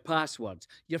 your passwords,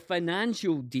 your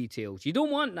financial details. You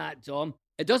don't want that, Tom.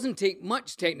 It doesn't take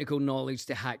much technical knowledge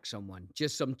to hack someone.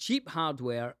 Just some cheap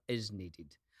hardware is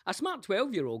needed. A smart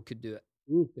 12-year-old could do it.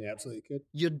 They absolutely could.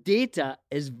 Your data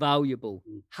is valuable.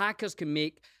 Hackers can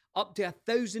make up to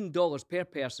 $1,000 per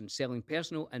person selling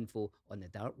personal info on the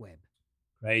dark web.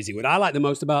 Crazy. What I like the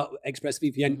most about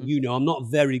ExpressVPN, you know, I'm not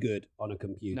very good on a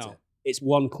computer. No. It's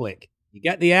one click. You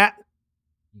get the app,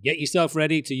 you get yourself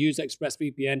ready to use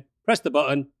ExpressVPN, press the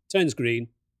button, turns green,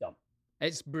 done.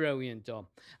 It's brilliant, Tom.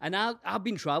 And I've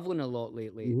been traveling a lot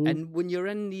lately. And when you're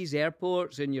in these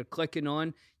airports and you're clicking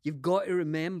on, you've got to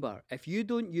remember, if you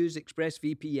don't use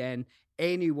ExpressVPN,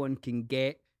 anyone can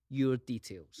get your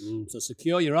details. So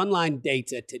secure your online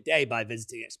data today by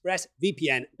visiting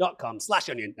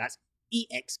expressvpn.com/onion. That's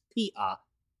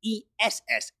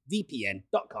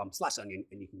EXPRESSVPN.com/onion.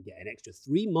 And you can get an extra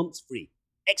 3 months free.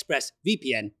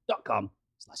 expressvpn.com/onion.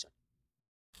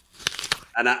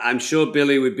 And I'm sure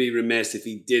Billy would be remiss if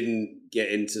he didn't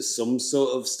get into some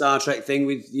sort of Star Trek thing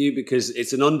with you, because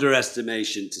it's an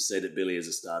underestimation to say that Billy is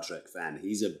a Star Trek fan.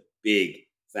 He's a big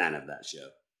fan of that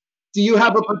show. Do you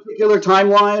have a particular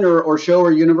timeline or show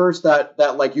or universe that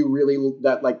like you really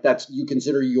that's you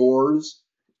consider yours?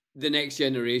 The Next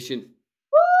Generation.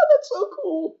 Oh, that's so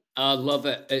cool. I love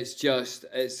it. It's just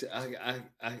I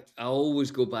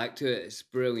always go back to it. It's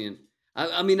brilliant.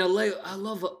 I mean I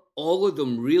love all of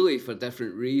them really for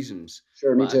different reasons.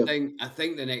 Sure, me too. I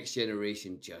think The Next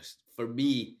Generation just, for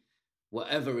me,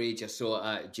 whatever age I saw it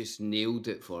at, just nailed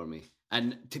it for me.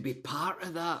 And to be part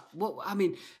of that,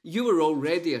 you were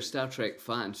already a Star Trek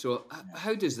fan, so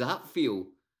how does that feel?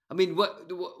 I mean,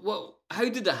 how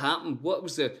did it happen?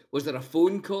 Was there a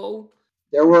phone call?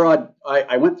 There were,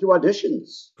 I went through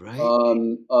auditions. Right. It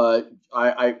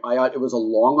was a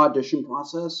long audition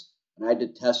process, and I had to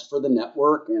test for the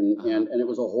network, and it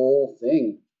was a whole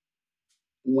thing.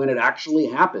 And when it actually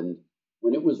happened,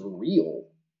 when it was real,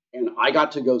 and I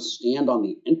got to go stand on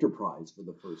the Enterprise for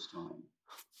the first time.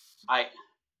 I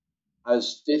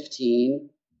was 15.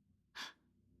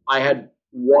 I had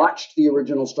watched the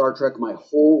original Star Trek my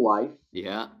whole life.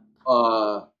 Yeah.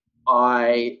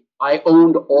 I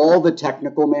owned all the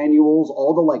technical manuals,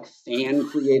 all the like fan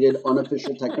created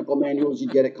unofficial technical manuals you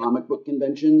get at comic book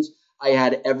conventions. I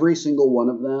had every single one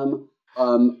of them.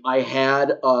 I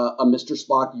had a Mr.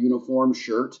 Spock uniform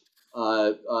shirt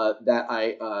that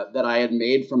I had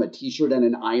made from a T-shirt and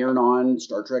an iron-on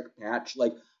Star Trek patch.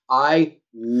 Like, I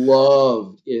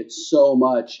loved it so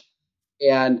much,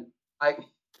 and I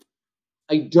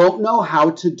don't know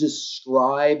how to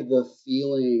describe the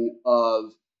feeling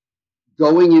of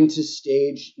going into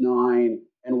Stage 9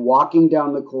 and walking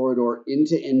down the corridor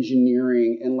into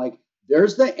engineering, and like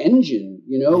there's the engine,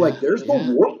 like there's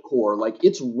the warp core, like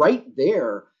it's right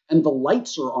there, and the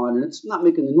lights are on, and it's not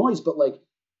making the noise, but like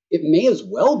it may as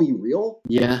well be real.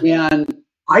 Yeah. And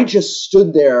I just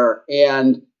stood there,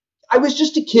 and I was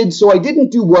just a kid, so I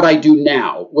didn't do what I do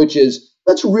now, which is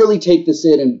let's really take this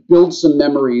in and build some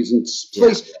memories and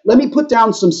let me put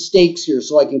down some stakes here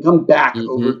so I can come back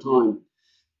over time.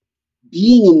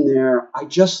 Being in there, I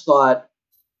just thought,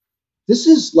 this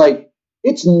is like,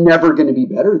 it's never going to be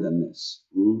better than this.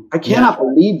 I cannot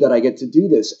believe that I get to do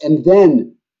this. And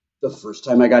then the first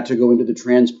time I got to go into the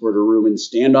transporter room and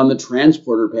stand on the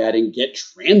transporter pad and get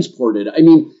transported, I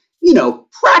mean,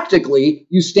 practically,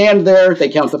 you stand there, they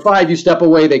count to 5, you step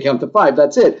away, they count to 5,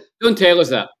 that's it. Don't tell us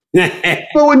that.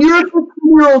 But when you're a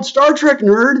 15-year-old Star Trek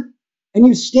nerd and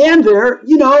you stand there,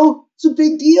 it's a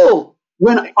big deal.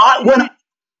 When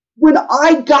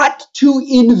I got to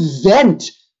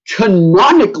invent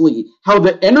canonically how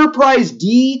the Enterprise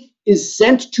D is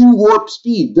sent to warp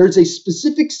speed, there's a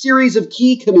specific series of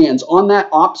key commands on that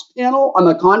ops panel, on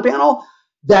the con panel,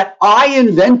 that I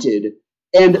invented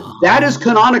And that is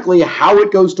canonically how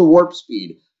it goes to warp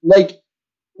speed. Like,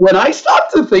 when I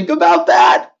stop to think about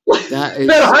that,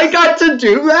 that I got to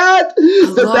do that,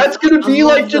 that's going to be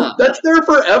like, just, that's there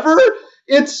forever.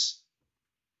 It's,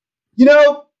 you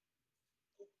know,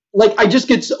 like, I just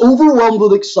get overwhelmed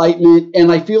with excitement,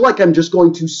 and I feel like I'm just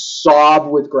going to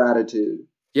sob with gratitude.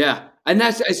 Yeah. And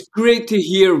it's great to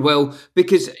hear, Will,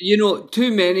 because, you know,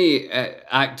 too many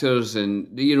actors and,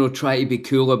 you know, try to be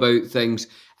cool about things.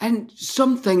 And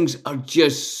some things are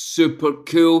just super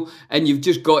cool, and you've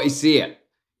just got to say it.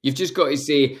 You've just got to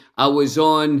say, I was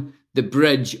on the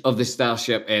bridge of the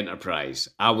Starship Enterprise.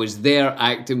 I was there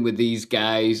acting with these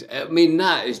guys. I mean,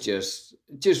 that is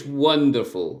just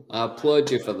wonderful. I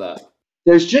applaud you for that.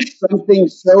 There's just something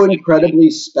so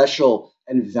incredibly special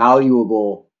and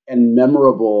valuable and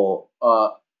memorable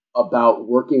about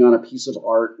working on a piece of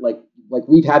art like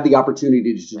we've had the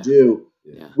opportunity to do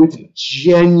with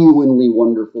genuinely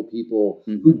wonderful people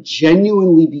who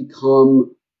genuinely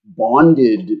become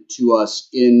bonded to us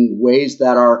in ways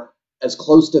that are as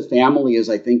close to family as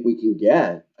I think we can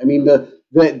get. I mean,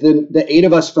 the 8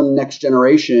 of us from Next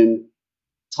Generation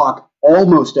talk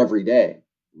almost every day.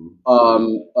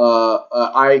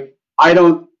 I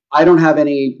don't have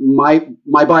any, my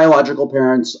biological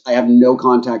parents, I have no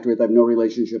contact with, I have no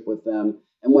relationship with them.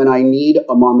 And when I need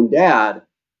a mom and dad,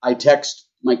 I text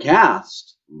my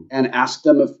cast and ask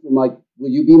them if, I'm like, will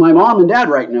you be my mom and dad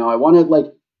right now? I want to, like,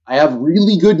 I have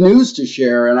really good news to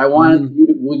share, and I want you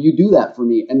to, will you do that for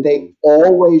me? And they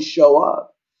always show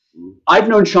up. I've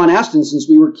known Sean Astin since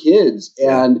we were kids,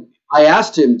 and I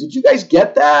asked him, did you guys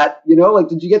get that? You know, like,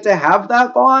 did you get to have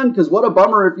that bond? Because what a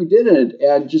bummer if you didn't.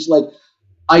 And just like,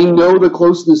 I know the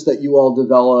closeness that you all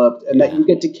developed, and that you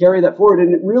get to carry that forward.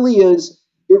 And it really is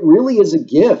a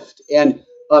gift. And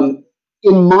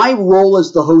in my role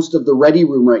as the host of the Ready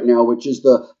Room right now, which is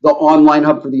the online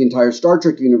hub for the entire Star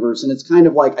Trek universe, and it's kind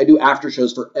of like I do after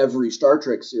shows for every Star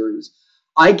Trek series.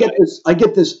 I get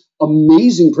this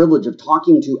amazing privilege of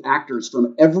talking to actors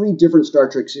from every different Star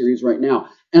Trek series right now.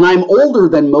 And I'm older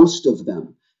than most of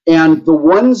them. And the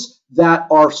ones that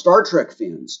are Star Trek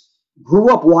fans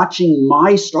grew up watching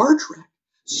my Star Trek.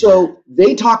 So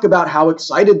they talk about how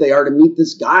excited they are to meet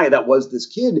this guy that was this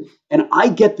kid. And I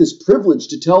get this privilege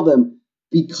to tell them,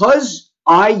 because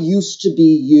I used to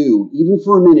be you, even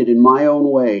for a minute in my own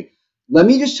way, let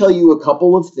me just tell you a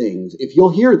couple of things, if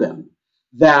you'll hear them,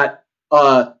 that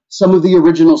some of the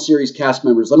original series cast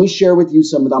members, let me share with you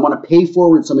some of them. I want to pay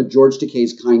forward some of George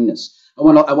Takei's kindness. I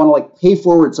want to like pay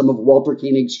forward some of Walter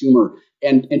Koenig's humor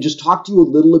and just talk to you a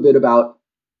little bit about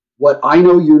what I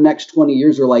know your next 20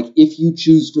 years are like if you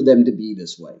choose for them to be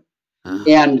this way.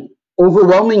 And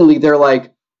overwhelmingly, they're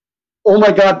like, oh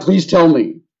my God, please tell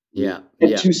me.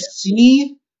 And to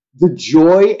see the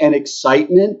joy and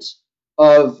excitement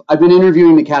of, I've been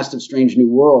interviewing the cast of Strange New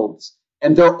Worlds,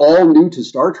 and they're all new to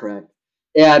Star Trek.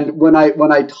 And when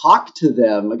I talk to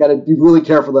them, I got to be really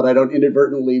careful that I don't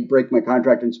inadvertently break my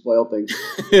contract and spoil things.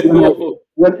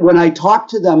 When I talk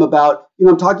to them about, you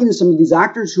know, I'm talking to some of these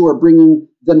actors who are bringing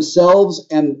themselves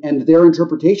and their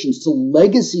interpretations to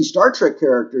legacy Star Trek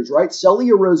characters, right?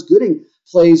 Celia Rose Gooding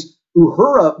plays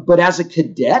Uhura, but as a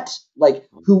cadet, like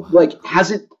who like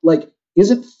hasn't like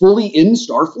isn't fully in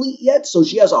Starfleet yet, so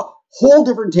she has a whole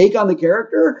different take on the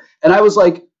character. And I was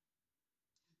like,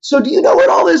 so do you know what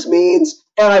all this means?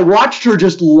 And I watched her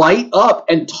just light up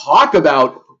and talk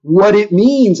about what it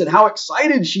means and how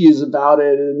excited she is about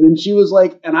it. And then she was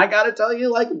like, and I got to tell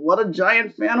you, like, what a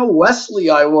giant fan of Wesley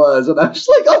I was. And I was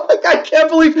like, oh my God, I can't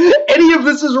believe any of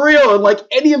this is real. And like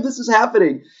any of this is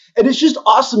happening. And it's just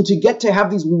awesome to get to have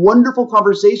these wonderful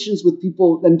conversations with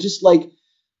people. And just like,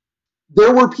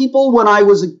 there were people when I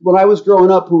was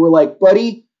growing up who were like,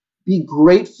 buddy, be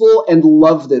grateful and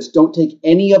love this. Don't take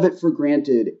any of it for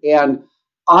granted. And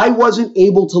I wasn't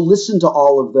able to listen to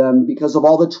all of them because of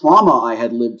all the trauma I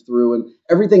had lived through and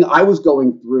everything I was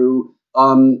going through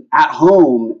at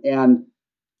home. And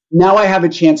now I have a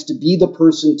chance to be the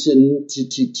person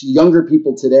to younger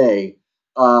people today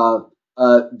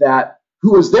that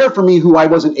who was there for me, who I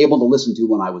wasn't able to listen to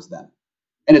when I was them.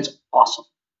 And it's awesome.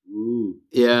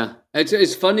 Yeah.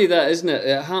 It's funny that, isn't it?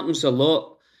 It happens a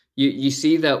lot. You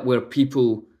see that where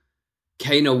people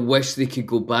kind of wish they could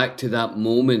go back to that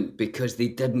moment because they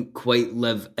didn't quite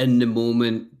live in the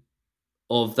moment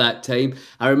of that time.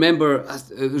 I remember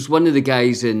it was one of the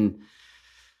guys in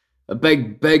a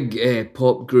big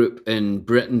pop group in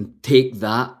Britain, Take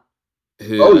That.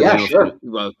 Who,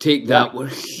 Take That were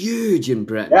huge in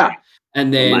Britain. Yeah.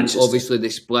 And then obviously they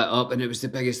split up and it was the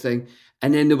biggest thing.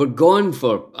 And then they were gone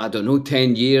for, I don't know,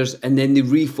 10 years. And then they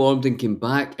reformed and came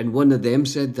back. And one of them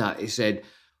said that. He said,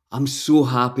 I'm so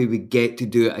happy we get to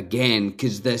do it again,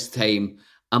 because this time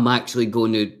I'm actually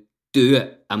going to do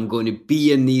it. I'm going to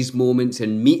be in these moments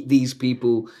and meet these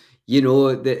people. You know,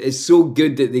 it's so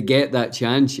good that they get that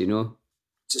chance, you know.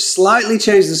 To slightly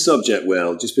change the subject,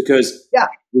 Will, just because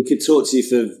we could talk to you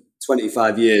for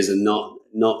 25 years and not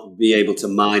be able to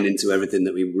mine into everything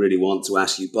that we really want to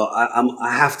ask you. But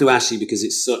I have to ask you, because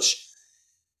it's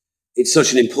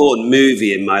such an important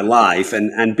movie in my life.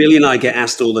 And Billy and I get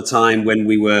asked all the time when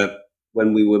we were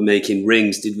making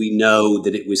Rings, did we know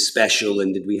that it was special,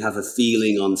 and did we have a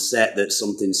feeling on set that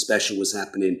something special was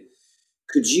happening?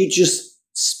 Could you just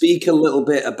speak a little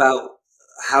bit about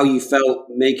how you felt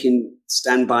making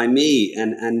Stand By Me,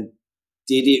 and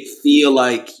did it feel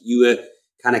like you were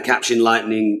kind of catching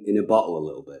lightning in a bottle a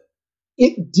little bit?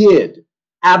 It did,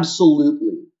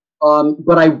 absolutely.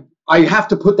 But I have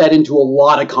to put that into a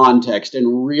lot of context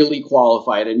and really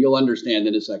qualify it, and you'll understand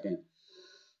in a second.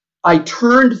 I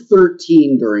turned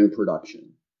 13 during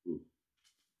production.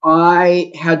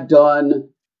 I had done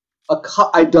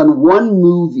I'd done one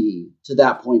movie to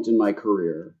that point in my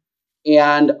career,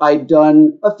 and I'd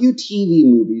done a few TV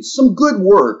movies, some good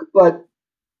work, but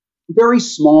very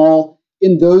small.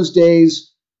 In those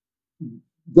days,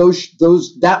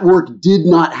 that work did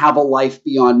not have a life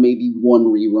beyond maybe one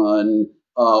rerun,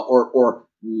 or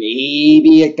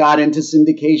maybe it got into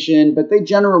syndication, but they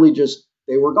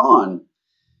were gone.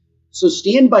 So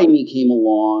Stand By Me came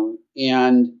along,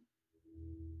 and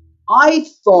I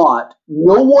thought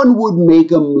no one would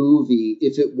make a movie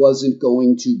if it wasn't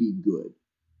going to be good.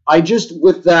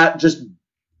 With that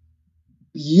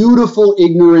beautiful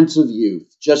ignorance of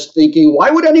youth, just thinking, why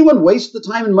would anyone waste the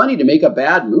time and money to make a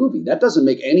bad movie? That doesn't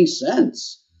make any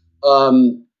sense.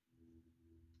 But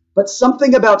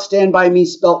something about Stand By Me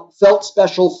felt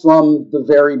special from the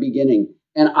very beginning.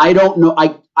 And I don't know,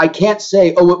 I can't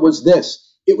say, oh, it was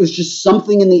this. It was just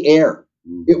something in the air.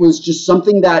 It was just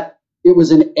something it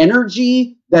was an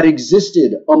energy that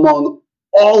existed among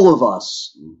all of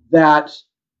us that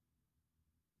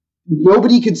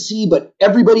nobody could see, but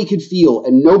everybody could feel,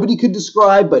 and nobody could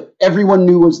describe, but everyone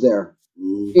knew was there.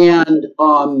 And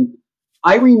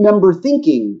I remember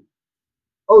thinking,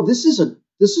 oh, this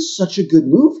is such a good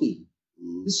movie.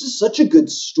 This is such a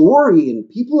good story, and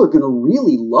people are going to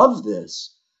really love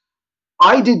this.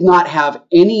 I did not have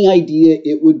any idea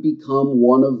it would become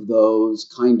one of those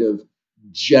kind of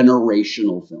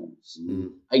generational films.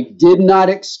 I did not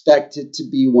expect it to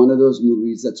be one of those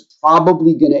movies that's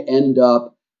probably going to end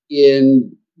up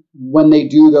in, when they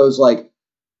do those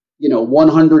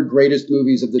 100 greatest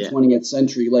movies of the 20th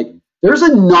century, there's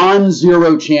a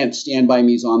non-zero chance Stand By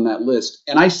Me's on that list.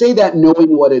 And I say that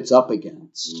knowing what it's up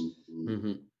against.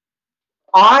 Mm-hmm.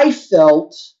 I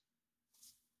felt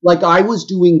like I was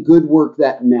doing good work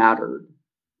that mattered.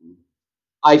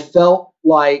 I felt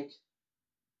like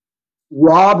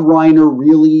Rob Reiner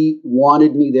really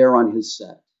wanted me there on his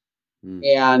set.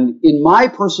 And in my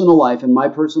personal life, in my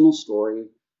personal story,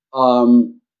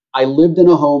 I lived in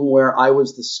a home where I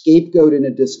was the scapegoat in a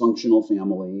dysfunctional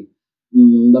family.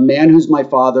 The man who's my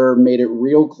father made it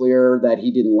real clear that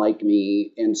he didn't like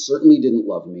me and certainly didn't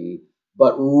love me,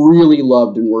 but really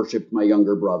loved and worshipped my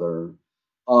younger brother.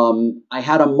 I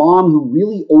had a mom who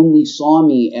really only saw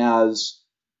me as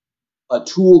a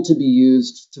tool to be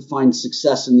used to find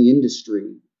success in the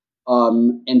industry.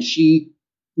 And she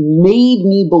made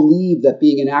me believe that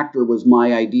being an actor was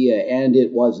my idea, and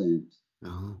it wasn't.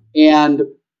 Uh-huh. And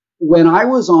when I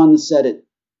was on the set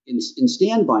in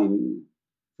Stand By Me,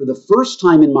 for the first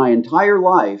time in my entire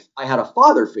life, I had a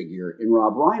father figure in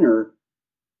Rob Reiner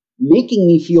making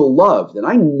me feel loved, and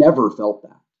I never felt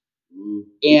that.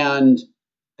 And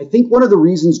I think one of the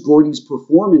reasons Gordy's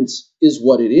performance is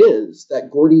what it is, that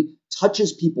Gordy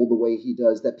touches people the way he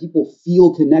does, that people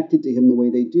feel connected to him the way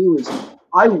they do, is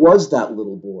I was that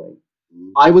little boy.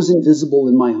 I was invisible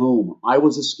in my home. I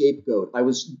was a scapegoat. I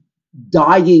was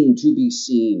dying to be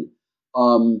seen.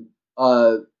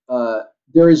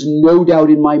 There is no doubt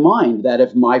in my mind that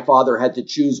if my father had to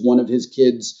choose one of his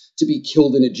kids to be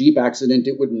killed in a Jeep accident,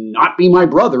 it would not be my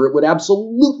brother. It would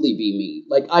absolutely be me.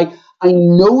 Like, I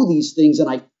know these things and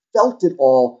I felt it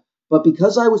all, but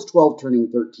because I was 12 turning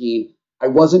 13, I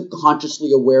wasn't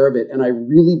consciously aware of it, and I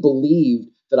really believed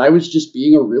that I was just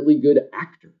being a really good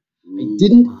actor. I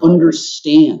didn't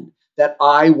understand that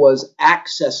I was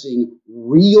accessing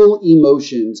real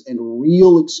emotions and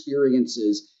real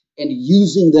experiences and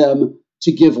using them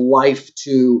to give life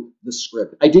to the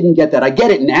script. I didn't get that. I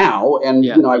get it now, and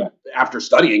after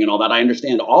studying and all that, I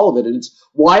understand all of it, and it's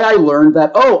why I learned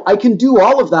that, I can do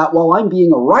all of that while I'm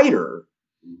being a writer.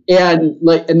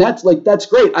 and that's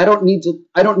great. I don't need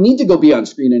to go be on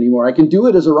screen anymore. I can do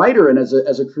it as a writer and as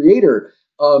a creator.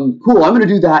 Cool. I'm going to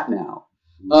do that now.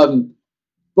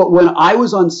 But when I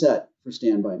was on set for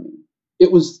Stand By Me,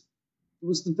 it was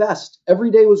the best.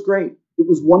 Every day was great. It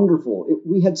was wonderful.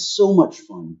 We had so much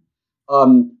fun.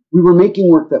 We were making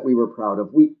work that we were proud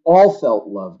of. We all felt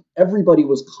loved. Everybody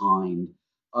was kind.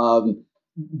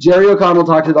 Jerry O'Connell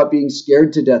talked about being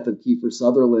scared to death of Kiefer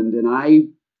Sutherland, and I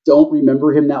don't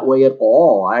remember him that way at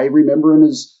all. I remember him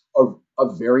as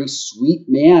a very sweet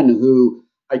man who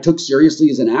I took seriously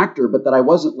as an actor, but that I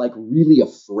wasn't like really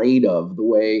afraid of the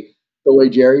way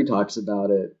Jerry talks about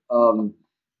it.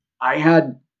 I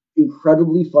had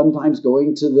incredibly fun times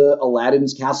going to the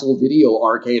Aladdin's Castle video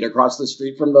arcade across the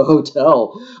street from the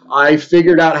hotel. I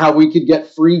figured out how we could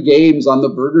get free games on the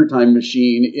Burger Time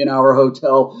machine in our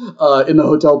hotel, in the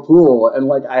hotel pool. And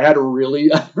like, I had a really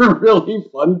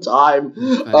fun time,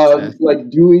 like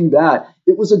doing that.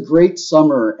 It was a great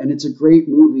summer and it's a great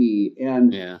movie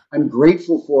and I'm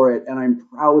grateful for it and I'm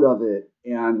proud of it.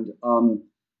 And,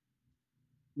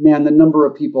 man, the number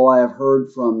of people I have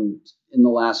heard from in the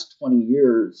last 20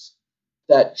 years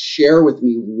that share with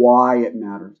me why it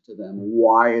matters to them,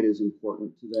 why it is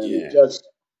important to them.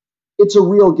 It's a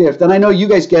real gift. And I know you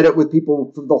guys get it with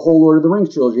people from the whole Lord of the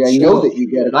Rings trilogy. I know that you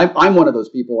get it. I'm one of those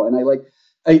people. And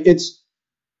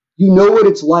you know what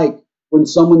it's like when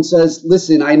someone says,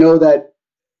 listen, I know that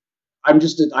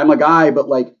I'm a guy, but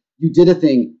like you did a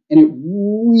thing and it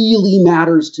really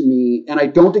matters to me. And I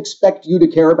don't expect you to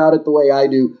care about it the way I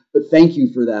do, but thank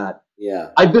you for that.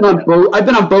 Yeah. I've been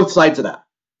on both sides of that.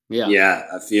 Yeah,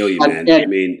 I feel you, man.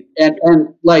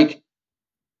 And like,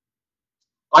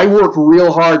 I work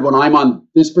real hard when I'm on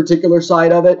this particular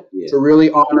side of it to really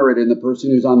honor it in the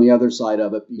person who's on the other side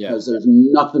of it, because there's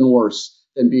nothing worse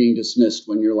than being dismissed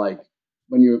when you're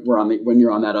when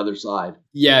you're on that other side.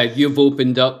 Yeah, you've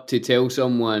opened up to tell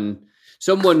someone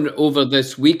over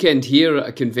this weekend here at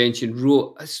a convention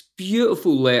wrote a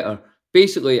beautiful letter.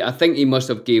 Basically, I think he must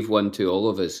have gave one to all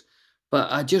of us. But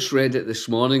I just read it this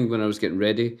morning when I was getting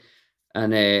ready.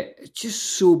 And it's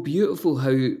just so beautiful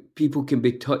how people can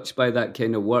be touched by that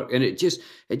kind of work. And it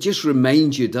just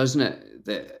reminds you, doesn't it,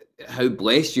 that how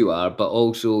blessed you are, but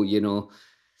also,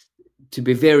 to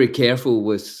be very careful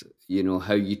with,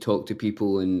 how you talk to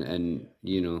people and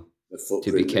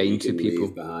to be kind to people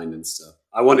behind and stuff.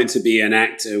 I wanted to be an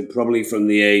actor probably from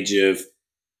the age of,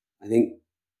 I think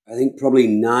probably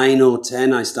 9 or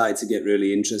 10, I started to get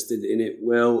really interested in it,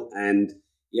 Will. And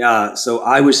so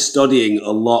I was studying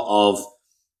a lot of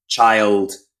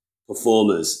child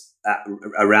performers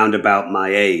around about my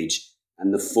age.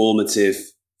 And the formative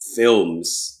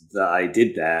films that I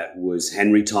did there was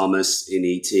Henry Thomas in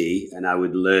E.T., and I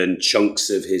would learn chunks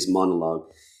of his monologue.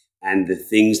 And the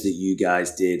things that you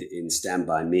guys did in Stand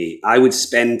By Me, I would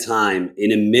spend time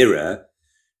in a mirror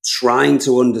trying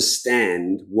to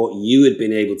understand what you had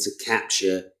been able to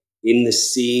capture in the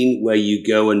scene where you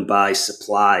go and buy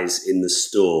supplies in the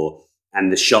store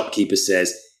and the shopkeeper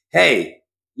says, hey,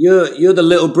 you're the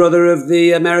little brother of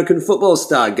the American football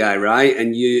star guy, right?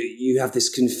 And you have this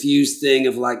confused thing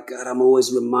of like, God, I'm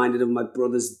always reminded of my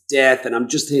brother's death and I'm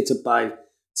just here to buy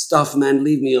stuff, man,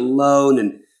 leave me alone.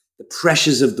 And the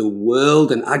pressures of the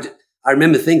world. And I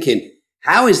remember thinking,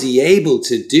 how is he able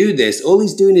to do this? All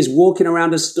he's doing is walking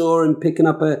around a store and picking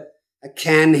up a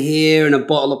can here and a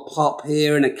bottle of pop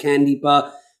here and a candy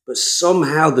bar. But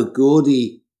somehow the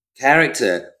Gordy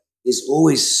character is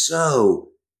always so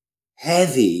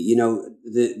heavy.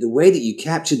 The way that you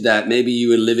captured that, maybe you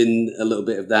were living a little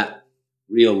bit of that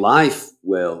real life,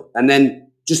 Will. And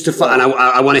then just to, and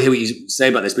I want to hear what you say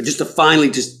about this, but just to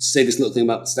finally just say this little thing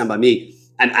about Stand By Me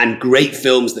and great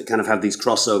films that kind of have these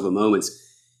crossover moments.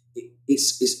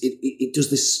 It does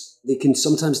this. They can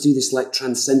sometimes do this like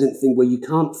transcendent thing where you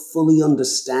can't fully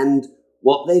understand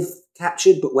what they've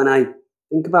captured. But when I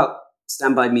think about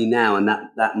Stand By Me now and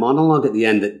that monologue at the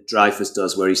end that Dreyfuss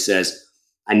does, where he says,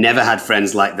 "I never had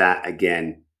friends like that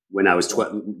again when I was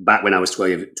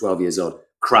 12 years old."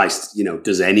 Christ,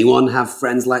 does anyone have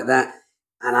friends like that?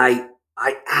 And I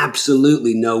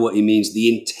absolutely know what he means.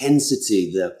 The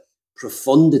intensity, the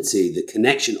profundity, the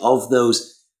connection of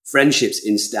those friendships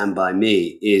in Stand By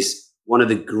Me is one of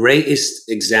the greatest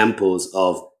examples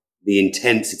of the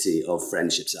intensity of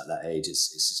friendships at that age.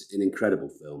 It's an incredible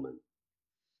film, man.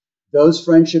 Those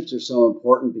friendships are so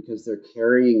important because they're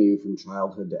carrying you from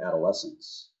childhood to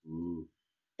adolescence,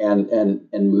 and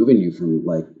moving you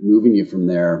from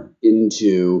there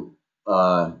into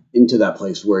that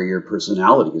place where your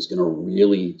personality is going to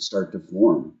really start to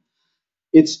form.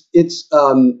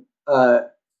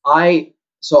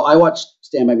 I watched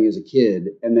Stand By Me as a kid,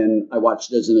 and then I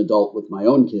watched it as an adult with my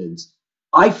own kids.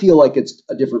 I feel like it's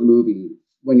a different movie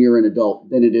when you're an adult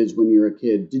than it is when you're a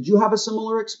kid. Did you have a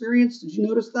similar experience? Did you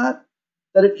notice that?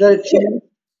 That it changed?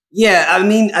 Yeah, I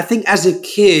mean, I think as a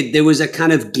kid, there was a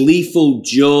kind of gleeful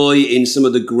joy in some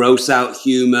of the gross out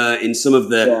humor, in some of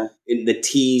in the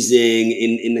teasing,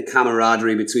 in the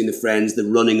camaraderie between the friends, the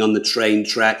running on the train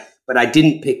track. But I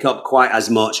didn't pick up quite as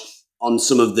much on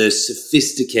some of the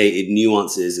sophisticated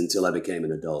nuances until I became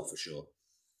an adult, for sure.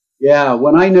 Yeah,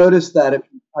 when I noticed that, it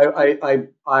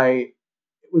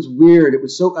was weird. It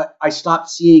was I stopped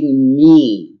seeing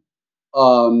me.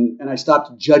 And I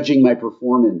stopped judging my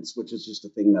performance, which is just a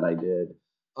thing that I did.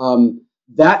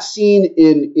 That scene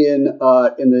in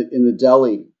the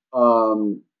deli,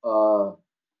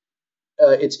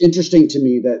 it's interesting to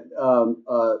me that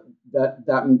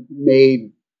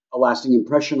made a lasting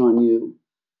impression on you.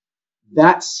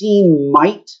 That scene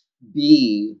might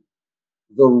be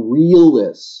the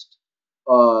realest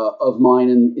of mine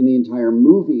in the entire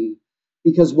movie,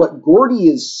 because what Gordy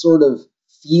is sort of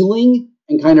feeling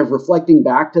and kind of reflecting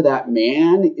back to that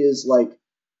man is like,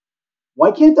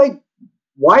 why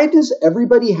does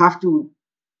everybody have to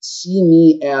see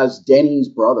me as Denny's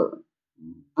brother?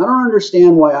 I don't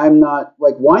understand why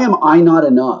why am I not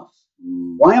enough?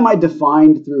 Why am I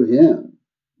defined through him?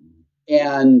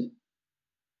 And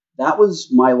that was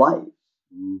my life.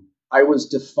 I was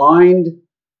defined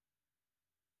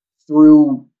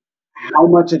through how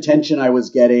much attention I was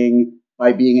getting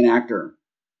by being an actor.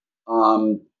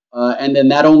 And then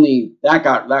that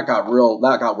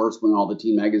got worse when all the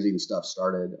teen magazine stuff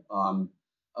started.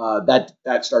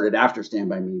 That started after Stand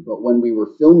By Me. But when we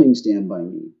were filming Stand By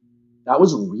Me, that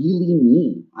was really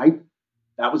me.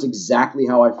 That was exactly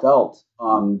how I felt.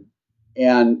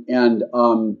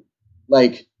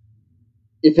 Like,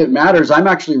 if it matters, I'm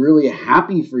actually really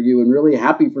happy for you and really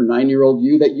happy for 9-year-old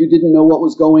you that you didn't know what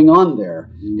was going on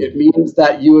there. It means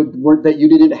that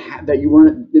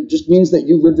it just means that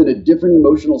you lived in a different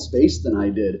emotional space than I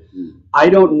did. I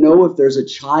don't know if there's a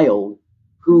child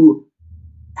who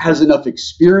has enough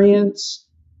experience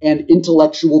and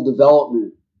intellectual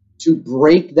development to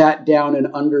break that down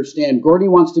and understand. Gordy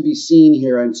wants to be seen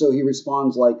here, and so he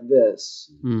responds like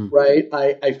this, right?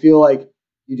 I feel like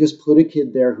you just put a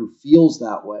kid there who feels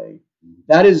that way.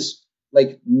 That is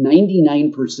like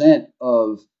 99%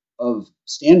 of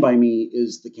Stand By Me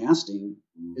is the casting,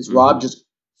 is Rob just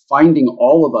finding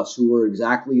all of us who were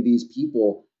exactly these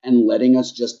people and letting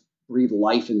us just breathe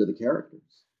life into the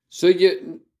characters. So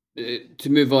you, to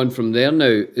move on from there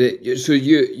now, so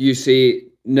you say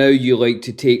now you like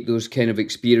to take those kind of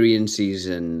experiences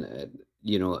and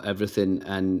everything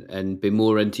and be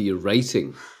more into your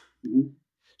writing.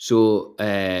 So,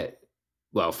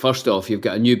 well, first off, you've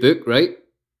got a new book, right?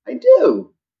 I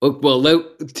do. Well,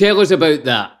 tell us about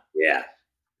that. Yeah.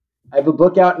 I have a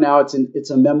book out now. It's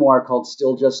a memoir called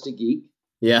Still Just a Geek.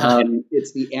 Yeah.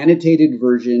 It's the annotated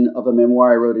version of a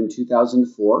memoir I wrote in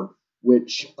 2004,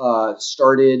 which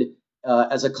started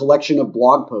as a collection of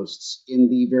blog posts in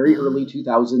the very early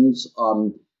 2000s.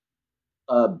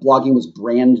 Blogging was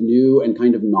brand new and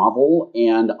kind of novel,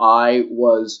 and I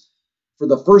was, for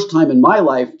the first time in my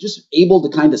life, just able to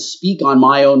kind of speak on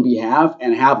my own behalf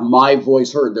and have my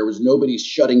voice heard. There was nobody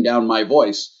shutting down my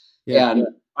voice. Yeah. And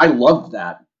I loved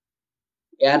that.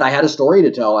 And I had a story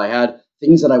to tell. I had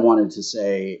things that I wanted to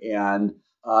say. And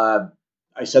I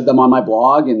said them on my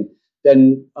blog, and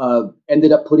then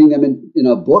ended up putting them in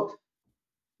a book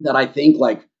that I think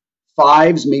like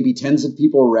 5s, maybe 10s of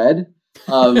people read.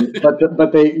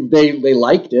 But they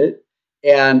liked it.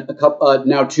 And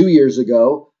now 2 years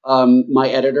ago, my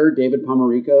editor, David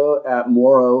Pomerico at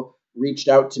Moro, reached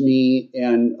out to me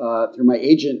and through my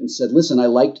agent and said, listen, I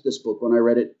liked this book when I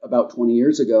read it about 20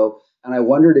 years ago, and I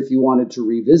wondered if you wanted to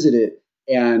revisit it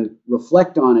and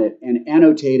reflect on it and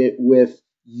annotate it with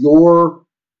your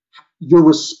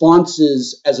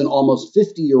responses as an almost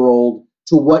 50-year-old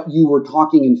to what you were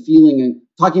talking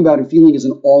about and feeling as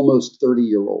an almost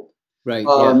 30-year-old. Right.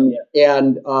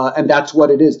 And that's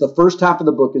what it is. The first half of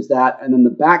the book is that, and then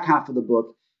the back half of the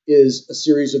book is a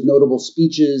series of notable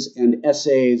speeches and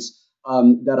essays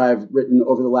that I've written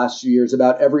over the last few years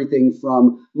about everything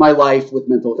from my life with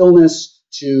mental illness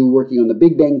to working on the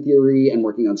Big Bang Theory and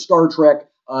working on Star Trek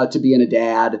to being a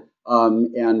dad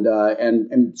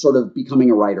and sort of becoming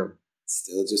a writer.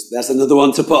 Still, that's another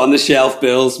one to put on the shelf,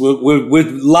 Bills. We're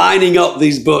lining up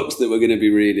these books that we're going to be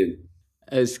reading.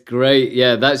 It's great.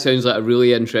 Yeah, that sounds like a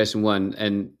really interesting one.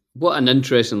 And what an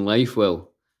interesting life, Will.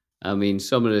 I mean,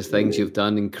 some of the things you've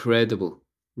done, incredible.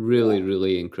 Really,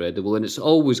 really incredible. And it's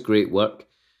always great work.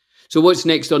 So what's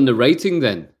next on the writing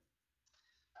then?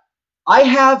 I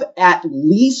have at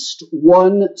least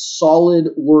one solid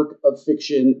work of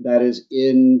fiction that is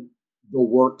in the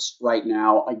works right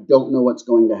now. I don't know what's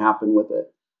going to happen with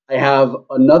it. I have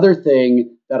another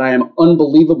thing that I am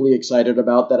unbelievably excited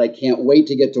about that I can't wait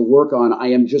to get to work on. I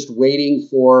am just waiting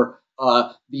for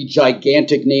the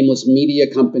gigantic nameless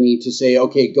media company to say,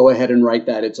 okay, go ahead and write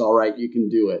that. It's all right. You can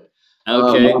do it.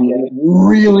 Okay. I'm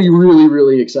really, really,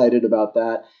 really excited about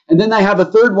that. And then I have a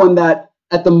third one that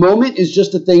at the moment is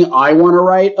just a thing I want to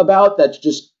write about. That's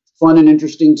just fun and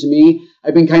interesting to me.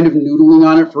 I've been kind of noodling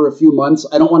on it for a few months.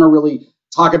 I don't want to really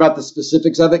talk about the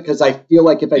specifics of it because I feel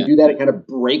like if I do that, it kind of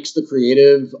breaks the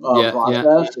creative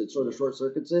process. It sort of short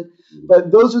circuits it.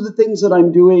 But those are the things that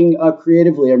I'm doing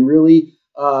creatively. I'm really,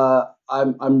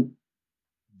 I'm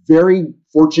very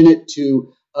fortunate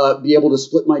to be able to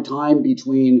split my time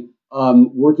between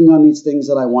working on these things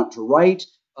that I want to write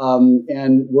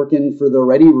and working for the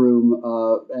Ready Room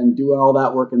and doing all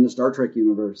that work in the Star Trek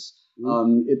universe.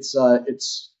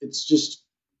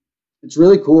 It's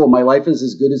really cool. My life is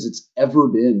as good as it's ever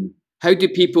been. How do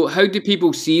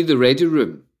people see the Ready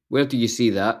Room? Where do you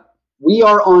see that? We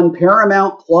are on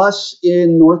Paramount Plus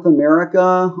in North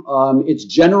America. It's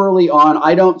generally on,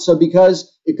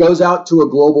 because it goes out to a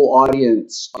global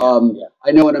audience.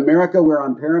 I know in America, we're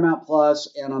on Paramount Plus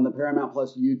and on the Paramount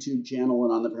Plus YouTube channel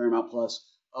and on the Paramount Plus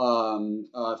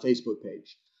Facebook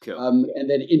page. Cool. And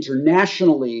then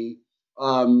internationally,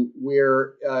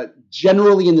 we're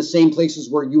generally in the same places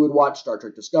where you would watch Star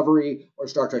Trek Discovery or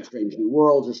Star Trek Strange New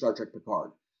Worlds or Star Trek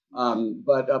Picard.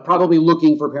 But probably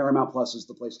looking for Paramount Plus is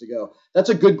the place to go. That's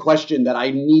a good question that I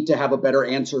need to have a better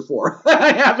answer for.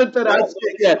 I haven't been asked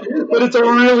it yet, but it's a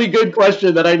really good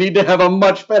question that I need to have a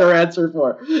much better answer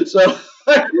for. So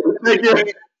thank you.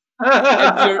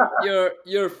 And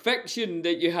your fiction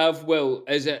that you have, Will,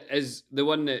 is the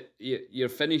one that you're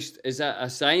finished? Is that a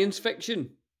science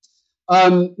fiction?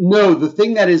 No, the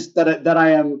thing that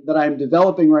I am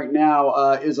developing right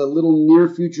now is a little near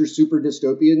future super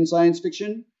dystopian science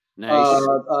fiction. Nice.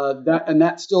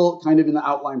 That's still kind of in the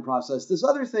outline process. This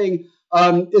other thing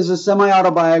is a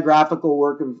semi-autobiographical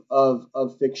work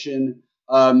of fiction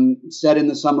set in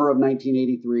the summer of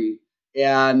 1983.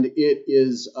 And it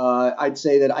is, I'd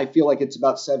say that I feel like it's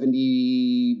about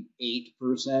 78%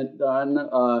 done.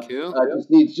 Cool.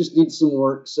 Just needs some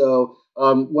work. So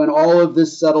when all of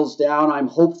this settles down, I'm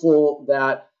hopeful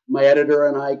that my editor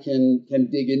and I can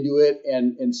dig into it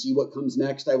and see what comes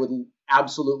next. I would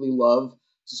absolutely love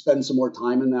to spend some more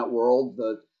time in that world.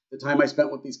 The time I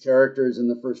spent with these characters in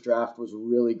the first draft was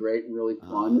really great and really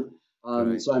fun.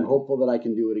 So I'm hopeful that I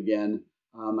can do it again.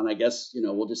 And I guess,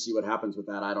 we'll just see what happens with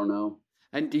that. I don't know.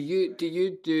 And do you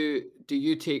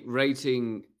take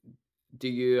writing? Do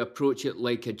you approach it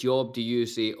like a job? Do you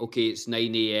say, okay, it's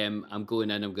 9 a.m. I'm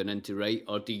going in to write,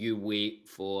 or do you wait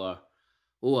for,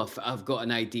 I've got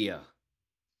an idea?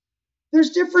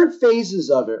 There's different phases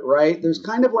of it, right? There's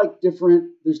kind of like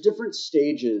there's different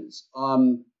stages.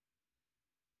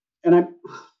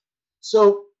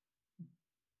 So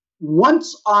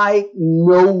once I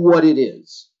know what it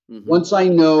is. Mm-hmm. Once I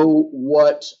know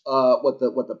what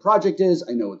the project is,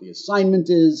 I know what the assignment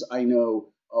is, I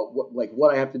know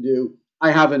what I have to do.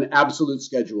 I have an absolute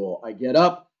schedule. I get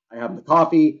up, I have the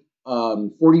coffee.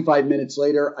 45 minutes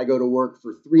later, I go to work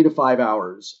for 3 to 5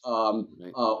 hours,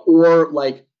 or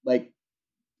like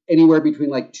anywhere between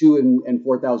like 2,000 and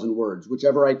 4,000 words,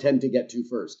 whichever I tend to get to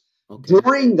first. Okay.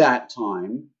 During that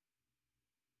time,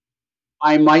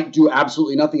 I might do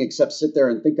absolutely nothing except sit there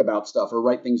and think about stuff or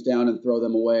write things down and throw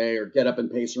them away or get up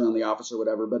and pace around the office or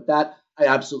whatever. But that I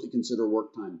absolutely consider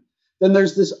work time. Then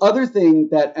there's this other thing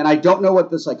and I don't know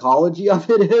what the psychology of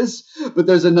it is, but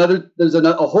there's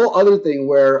a whole other thing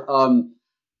where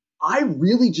I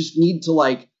really just need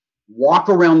to walk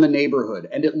around the neighborhood.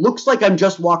 And it looks like I'm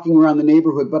just walking around the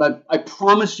neighborhood, but I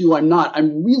promise you I'm not.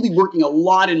 I'm really working a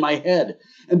lot in my head.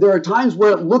 And there are times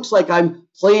where it looks like I'm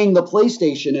playing the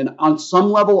PlayStation, and on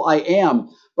some level I am,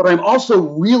 but I'm also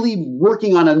really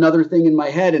working on another thing in my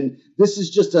head. And this is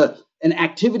just an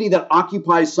activity that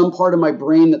occupies some part of my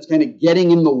brain that's kind of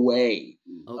getting in the way.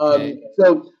 Okay.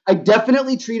 So I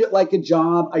definitely treat it like a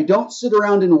job. I don't sit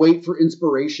around and wait for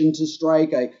inspiration to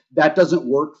strike. That doesn't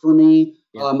work for me.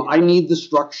 I need the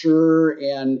structure,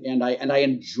 and I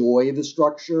enjoy the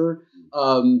structure.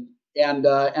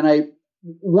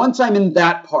 Once I'm in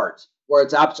that part where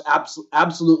it's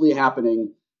absolutely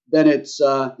happening, then it's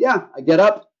I get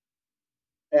up,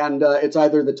 and it's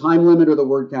either the time limit or the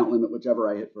word count limit, whichever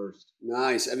I hit first.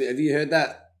 Nice. Have you heard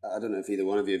that? I don't know if either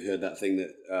one of you have heard that thing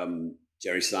that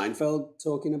Jerry Seinfeld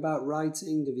talking about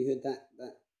writing. Have you heard that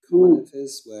comment of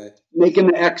his where making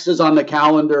the X's on the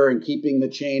calendar and keeping the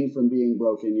chain from being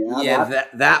broken.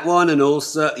 That one, and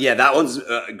also that one's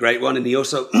a great one. And he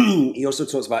also he also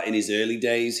talks about in his early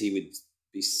days he would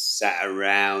be sat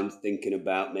around thinking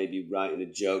about maybe writing a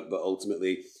joke, but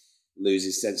ultimately lose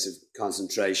his sense of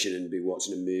concentration and be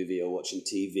watching a movie or watching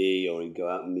TV, or he'd go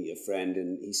out and meet a friend.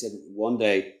 And he said one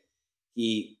day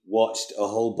he watched a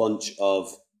whole bunch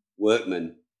of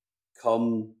workmen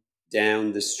come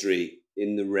down the street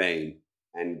in the rain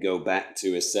and go back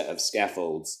to a set of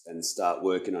scaffolds and start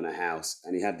working on a house.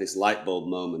 And he had this light bulb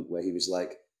moment where he was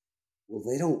like, well,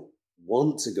 they don't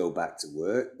want to go back to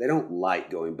work. They don't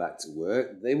like going back to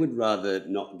work. They would rather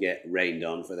not get rained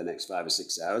on for the next 5 or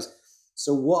 6 hours.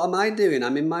 So what am I doing?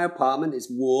 I'm in my apartment. It's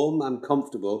warm. I'm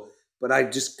comfortable, but I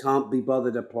just can't be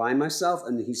bothered applying myself.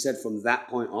 And he said from that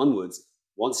point onwards,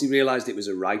 once he realized it was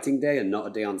a writing day and not a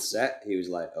day on set, he was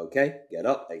like, okay, get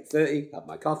up, 8:30, have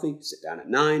my coffee, sit down at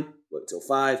 9, work till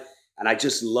 5. And I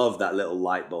just love that little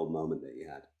light bulb moment that he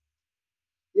had.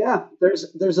 Yeah, there's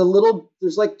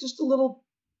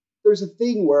a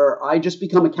thing where I just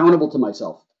become accountable to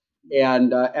myself.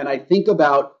 And I think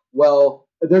about, well,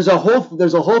 there's a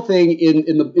whole thing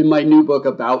in my new book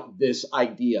about this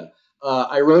idea.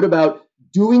 I wrote about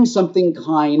doing something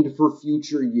kind for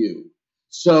future you.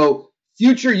 So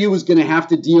future you is going to have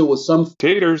to deal with some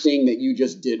thing that you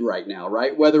just did right now,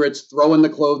 right? Whether it's throwing the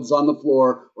clothes on the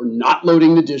floor or not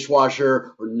loading the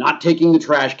dishwasher or not taking the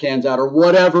trash cans out or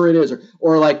whatever it is,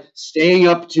 or like staying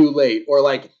up too late, or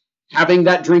like having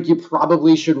that drink you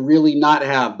probably should really not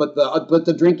have, but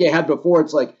the drink you had before,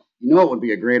 it's like, you know, it would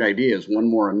be a great idea is one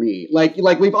more of me. Like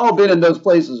we've all been in those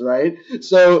places, right?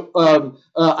 So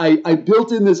I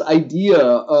built in this idea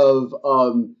of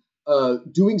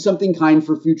doing something kind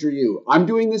for future you. I'm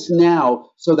doing this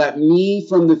now so that me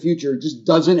from the future just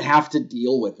doesn't have to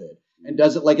deal with it, and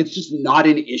doesn't, like, it's just not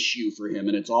an issue for him,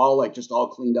 and it's all like just all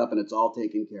cleaned up and it's all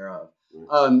taken care of.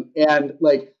 And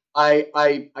like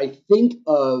I think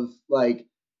of like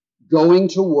going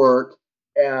to work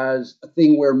as a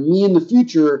thing where me in the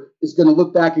future is going to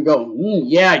look back and go,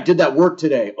 yeah, I did that work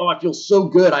today. Oh, I feel so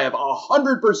good. I have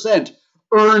 100%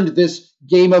 earned this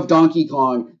game of Donkey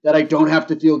Kong that I don't have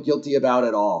to feel guilty about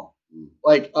at all.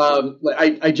 Like,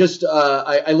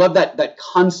 I love that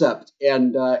concept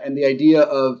and the idea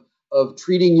of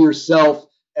treating yourself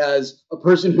as a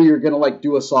person who you're going to like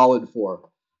do a solid for.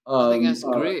 I think that's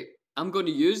great. I'm going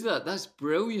to use that. That's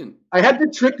brilliant. I had to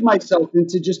trick myself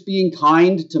into just being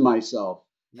kind to myself.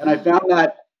 Yeah. And I found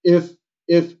that if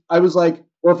I was like,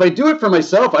 well, if I do it for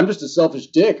myself, I'm just a selfish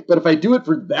dick. But if I do it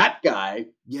for that guy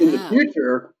in the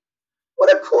future,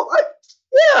 what a cool...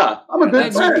 I'm a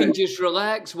good friend. You can just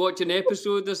relax, watch an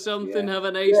episode or something, have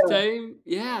a nice time.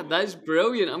 Yeah, that's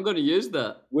brilliant. I'm going to use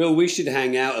that. Will, we should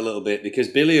hang out a little bit because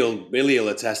Billy will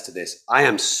attest to this. I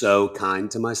am so kind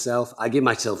to myself. I give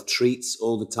myself treats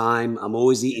all the time. I'm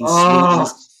always eating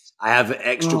sweetness. I have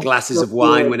extra glasses of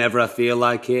wine whenever I feel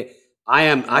like it.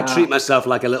 I treat myself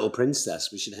like a little princess.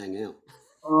 We should hang out.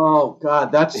 Oh,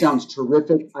 God, that sounds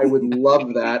terrific. I would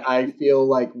love that. I feel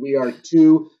like we are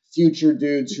two future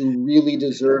dudes who really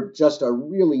deserve just a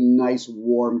really nice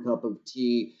warm cup of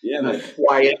tea in a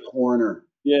quiet corner.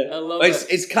 Yeah, I love it.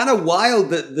 It's kind of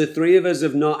wild that the three of us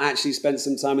have not actually spent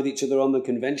some time with each other on the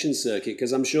convention circuit,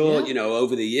 because I'm sure,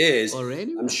 over the years,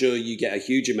 I'm sure you get a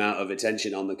huge amount of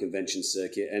attention on the convention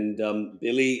circuit. And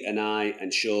Billy and I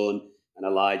and Sean and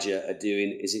Elijah are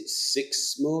doing, is it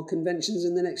 6 more conventions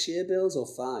in the next year, Bills, or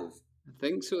 5? I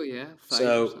think so, yeah. 5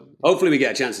 so hopefully we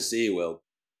get a chance to see you, Will.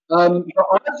 The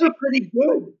odds are pretty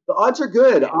good. The odds are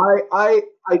good. I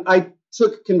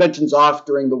took conventions off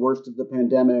during the worst of the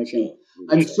pandemic, and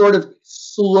I'm sort of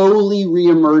slowly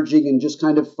reemerging and just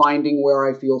kind of finding where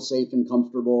I feel safe and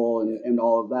comfortable and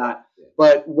all of that.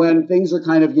 But when things are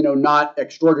kind of, not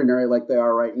extraordinary like they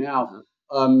are right now,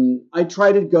 I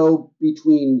try to go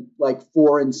between like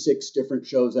 4 and 6 different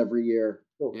shows every year.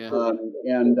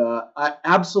 And I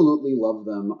absolutely love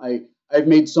them. I've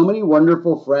made so many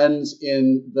wonderful friends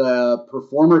in the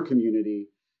performer community,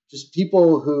 just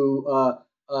people who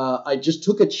I just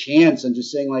took a chance and just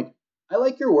saying like, I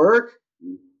like your work.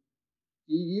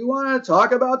 You want to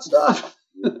talk about stuff?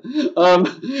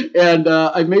 And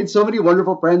I've made so many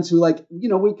wonderful friends who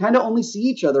we kind of only see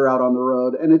each other out on the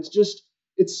road. And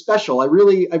it's special.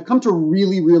 I've come to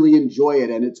really, really enjoy it.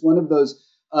 And it's one of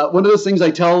those things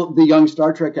I tell the young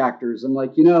Star Trek actors. I'm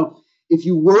like, if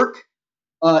you work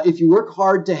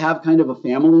hard to have kind of a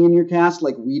family in your cast,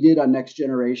 like we did on Next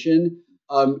Generation,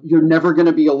 you're never going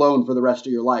to be alone for the rest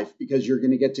of your life, because you're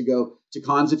going to get to go to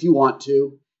cons if you want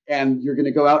to, and you're going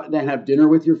to go out and have dinner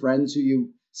with your friends who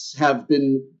you have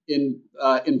been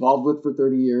involved with for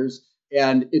 30 years,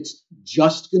 and it's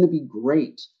just going to be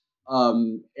great.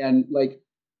 And like,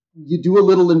 you do a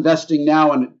little investing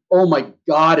now, and oh my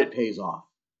God, it pays off.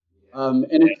 And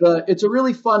it's a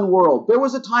really fun world. There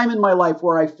was a time in my life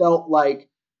where I felt like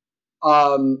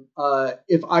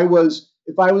if I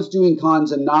was doing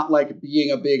cons and not like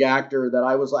being a big actor, that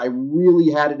I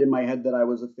really had it in my head that I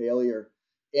was a failure.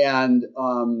 And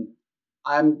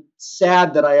I'm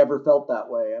sad that I ever felt that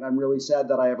way, and I'm really sad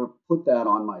that I ever put that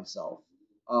on myself,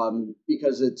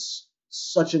 because it's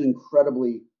such an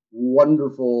incredibly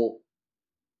wonderful,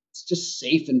 it's just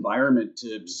safe environment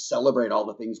to celebrate all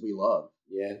the things we love.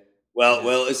 Yeah.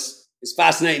 Well, it's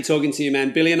fascinating talking to you,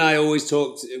 man. Billy and I always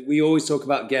talk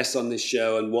about guests on this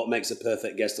show and what makes a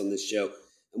perfect guest on this show.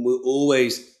 And we're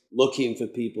always looking for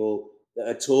people that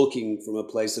are talking from a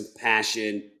place of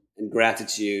passion and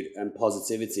gratitude and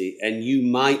positivity. And you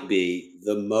might be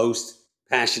the most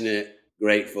passionate,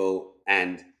 grateful,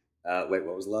 and what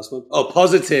was the last one? Oh,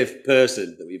 positive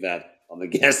person that we've had on the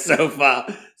guest so far.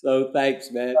 So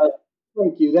thanks, man.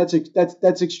 Thank you.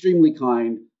 That's extremely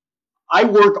kind. I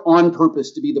work on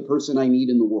purpose to be the person I need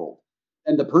in the world.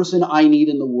 And the person I need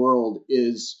in the world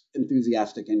is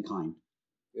enthusiastic and kind,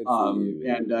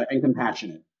 and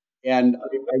compassionate. And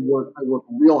I work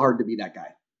real hard to be that guy.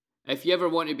 If you ever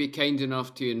want to be kind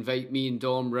enough to invite me and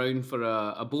Dom round for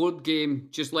a board game,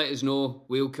 just let us know.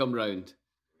 We'll come round.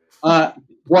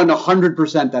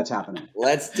 100% that's happening.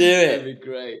 Let's do it. That'd be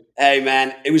great. Hey,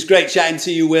 man. It was great chatting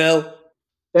to you, Will.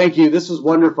 Thank you. This was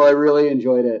wonderful. I really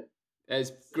enjoyed it.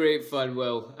 It's great fun,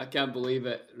 Will. I can't believe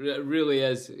it. It really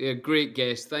is. A great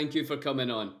guest. Thank you for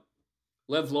coming on.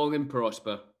 Live long and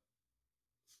prosper.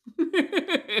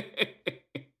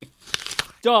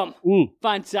 Dom,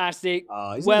 fantastic.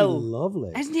 Oh, isn't Will, he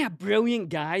lovely? Isn't he a brilliant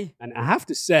guy? And I have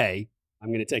to say, I'm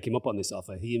going to take him up on this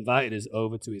offer. He invited us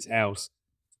over to his house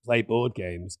to play board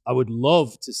games. I would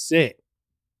love to sit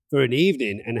for an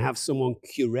evening and have someone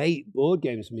curate board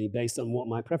games for me based on what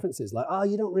my preference is. Like, oh,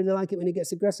 you don't really like it when it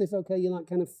gets aggressive. Okay, you like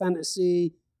kind of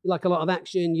fantasy. You like a lot of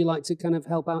action. You like to kind of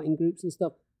help out in groups and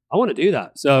stuff. I want to do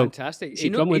that. So fantastic. He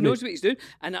knows what he's doing.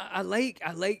 And I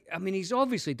mean, he's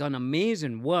obviously done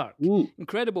amazing work,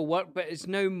 incredible work, but it's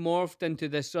now morphed into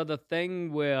this other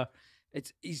thing where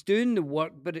he's doing the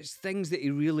work, but it's things that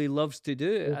he really loves to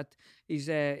do. Yeah. He's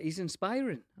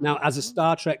inspiring. Now, as a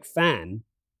Star Trek fan,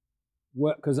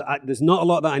 because there's not a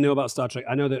lot that I know about Star Trek.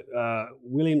 I know that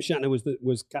William Shatner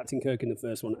was Captain Kirk in the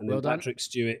first one, and then Patrick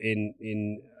Stewart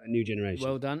in A New Generation.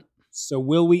 Well done. So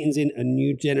Will Wheaton's in A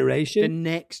New Generation? The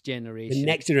Next Generation. The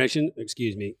Next Generation,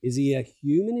 excuse me. Is he a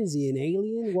human? Is he an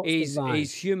alien? What's the vibe?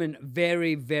 He's human,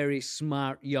 very, very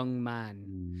smart young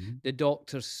man. The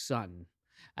Doctor's son.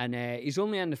 And he's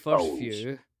only in the first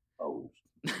few.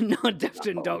 Not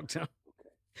different Doctor.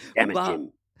 Damn it,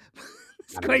 Jim.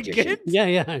 It's quite good.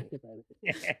 Yeah.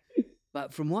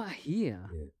 But from what I hear,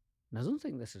 and I don't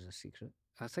think this is a secret.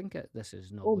 I think this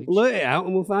is knowledge. Well, blurt it out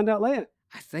and we'll find out later.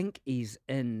 I think he's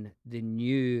in the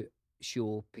new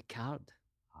show Picard.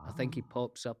 I think he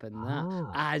pops up in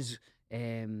that as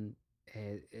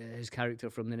his character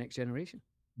from The Next Generation.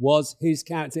 Was his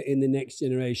character in The Next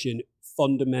Generation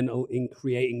fundamental in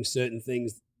creating certain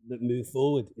things that move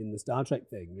forward in the Star Trek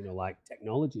thing? You know, like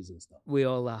technologies and stuff. We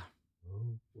all are.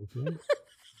 Oh, okay.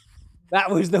 That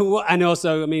was and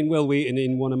also, I mean, Will Wheaton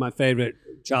in one of my favorite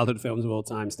childhood films of all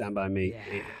time, Stand By Me.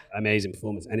 Yeah. Amazing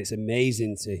performance. And it's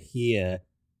amazing to hear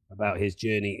about his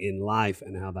journey in life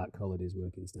and how that colored his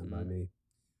work in Stand By Me.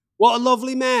 What a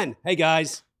lovely man. Hey,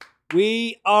 guys,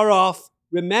 we are off.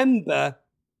 Remember,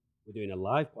 we're doing a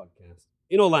live podcast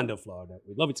in Orlando, Florida.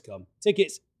 We'd love you to come.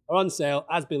 Tickets are on sale,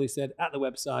 as Billy said, at the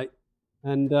website.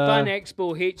 And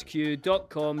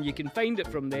fanexpohq.com. You can find it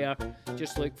from there.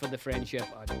 Just look for the Friendship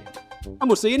Onion. And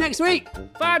we'll see you next week.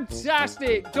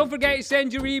 Fantastic. Don't forget to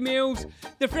send your emails.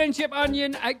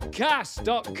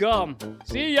 thefriendshiponion@cast.com.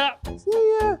 See ya.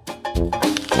 See ya.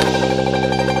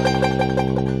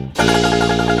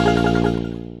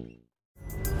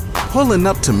 Pulling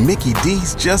up to Mickey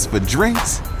D's just for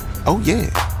drinks? Oh yeah,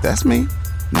 that's me.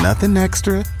 Nothing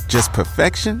extra, just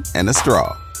perfection and a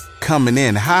straw. Coming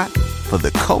in hot for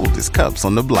the coldest cups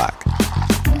on the block.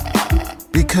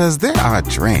 Because there are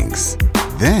drinks.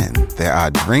 Then there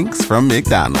are drinks from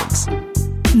McDonald's.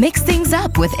 Mix things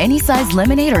up with any size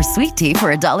lemonade or sweet tea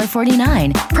for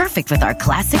 $1.49. Perfect with our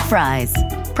classic fries.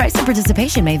 Price and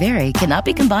participation may vary. Cannot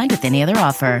be combined with any other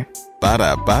offer.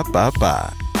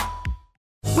 Ba-da-ba-ba-ba.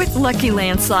 With Lucky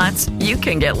Land Slots, you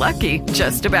can get lucky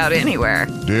just about anywhere.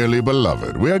 Dearly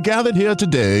beloved, we are gathered here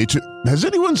today to... Has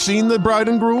anyone seen the bride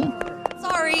and groom?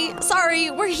 Sorry,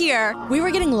 we're here. We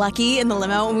were getting lucky in the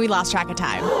limo and we lost track of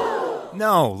time.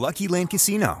 No, Lucky Land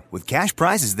Casino, with cash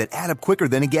prizes that add up quicker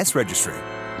than a guest registry.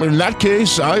 In that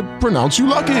case, I pronounce you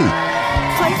lucky.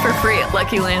 Play for free at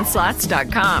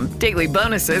LuckyLandSlots.com. Daily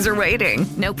bonuses are waiting.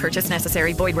 No purchase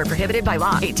necessary. Void where prohibited by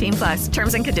law. 18+.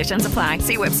 Terms and conditions apply.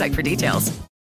 See website for details.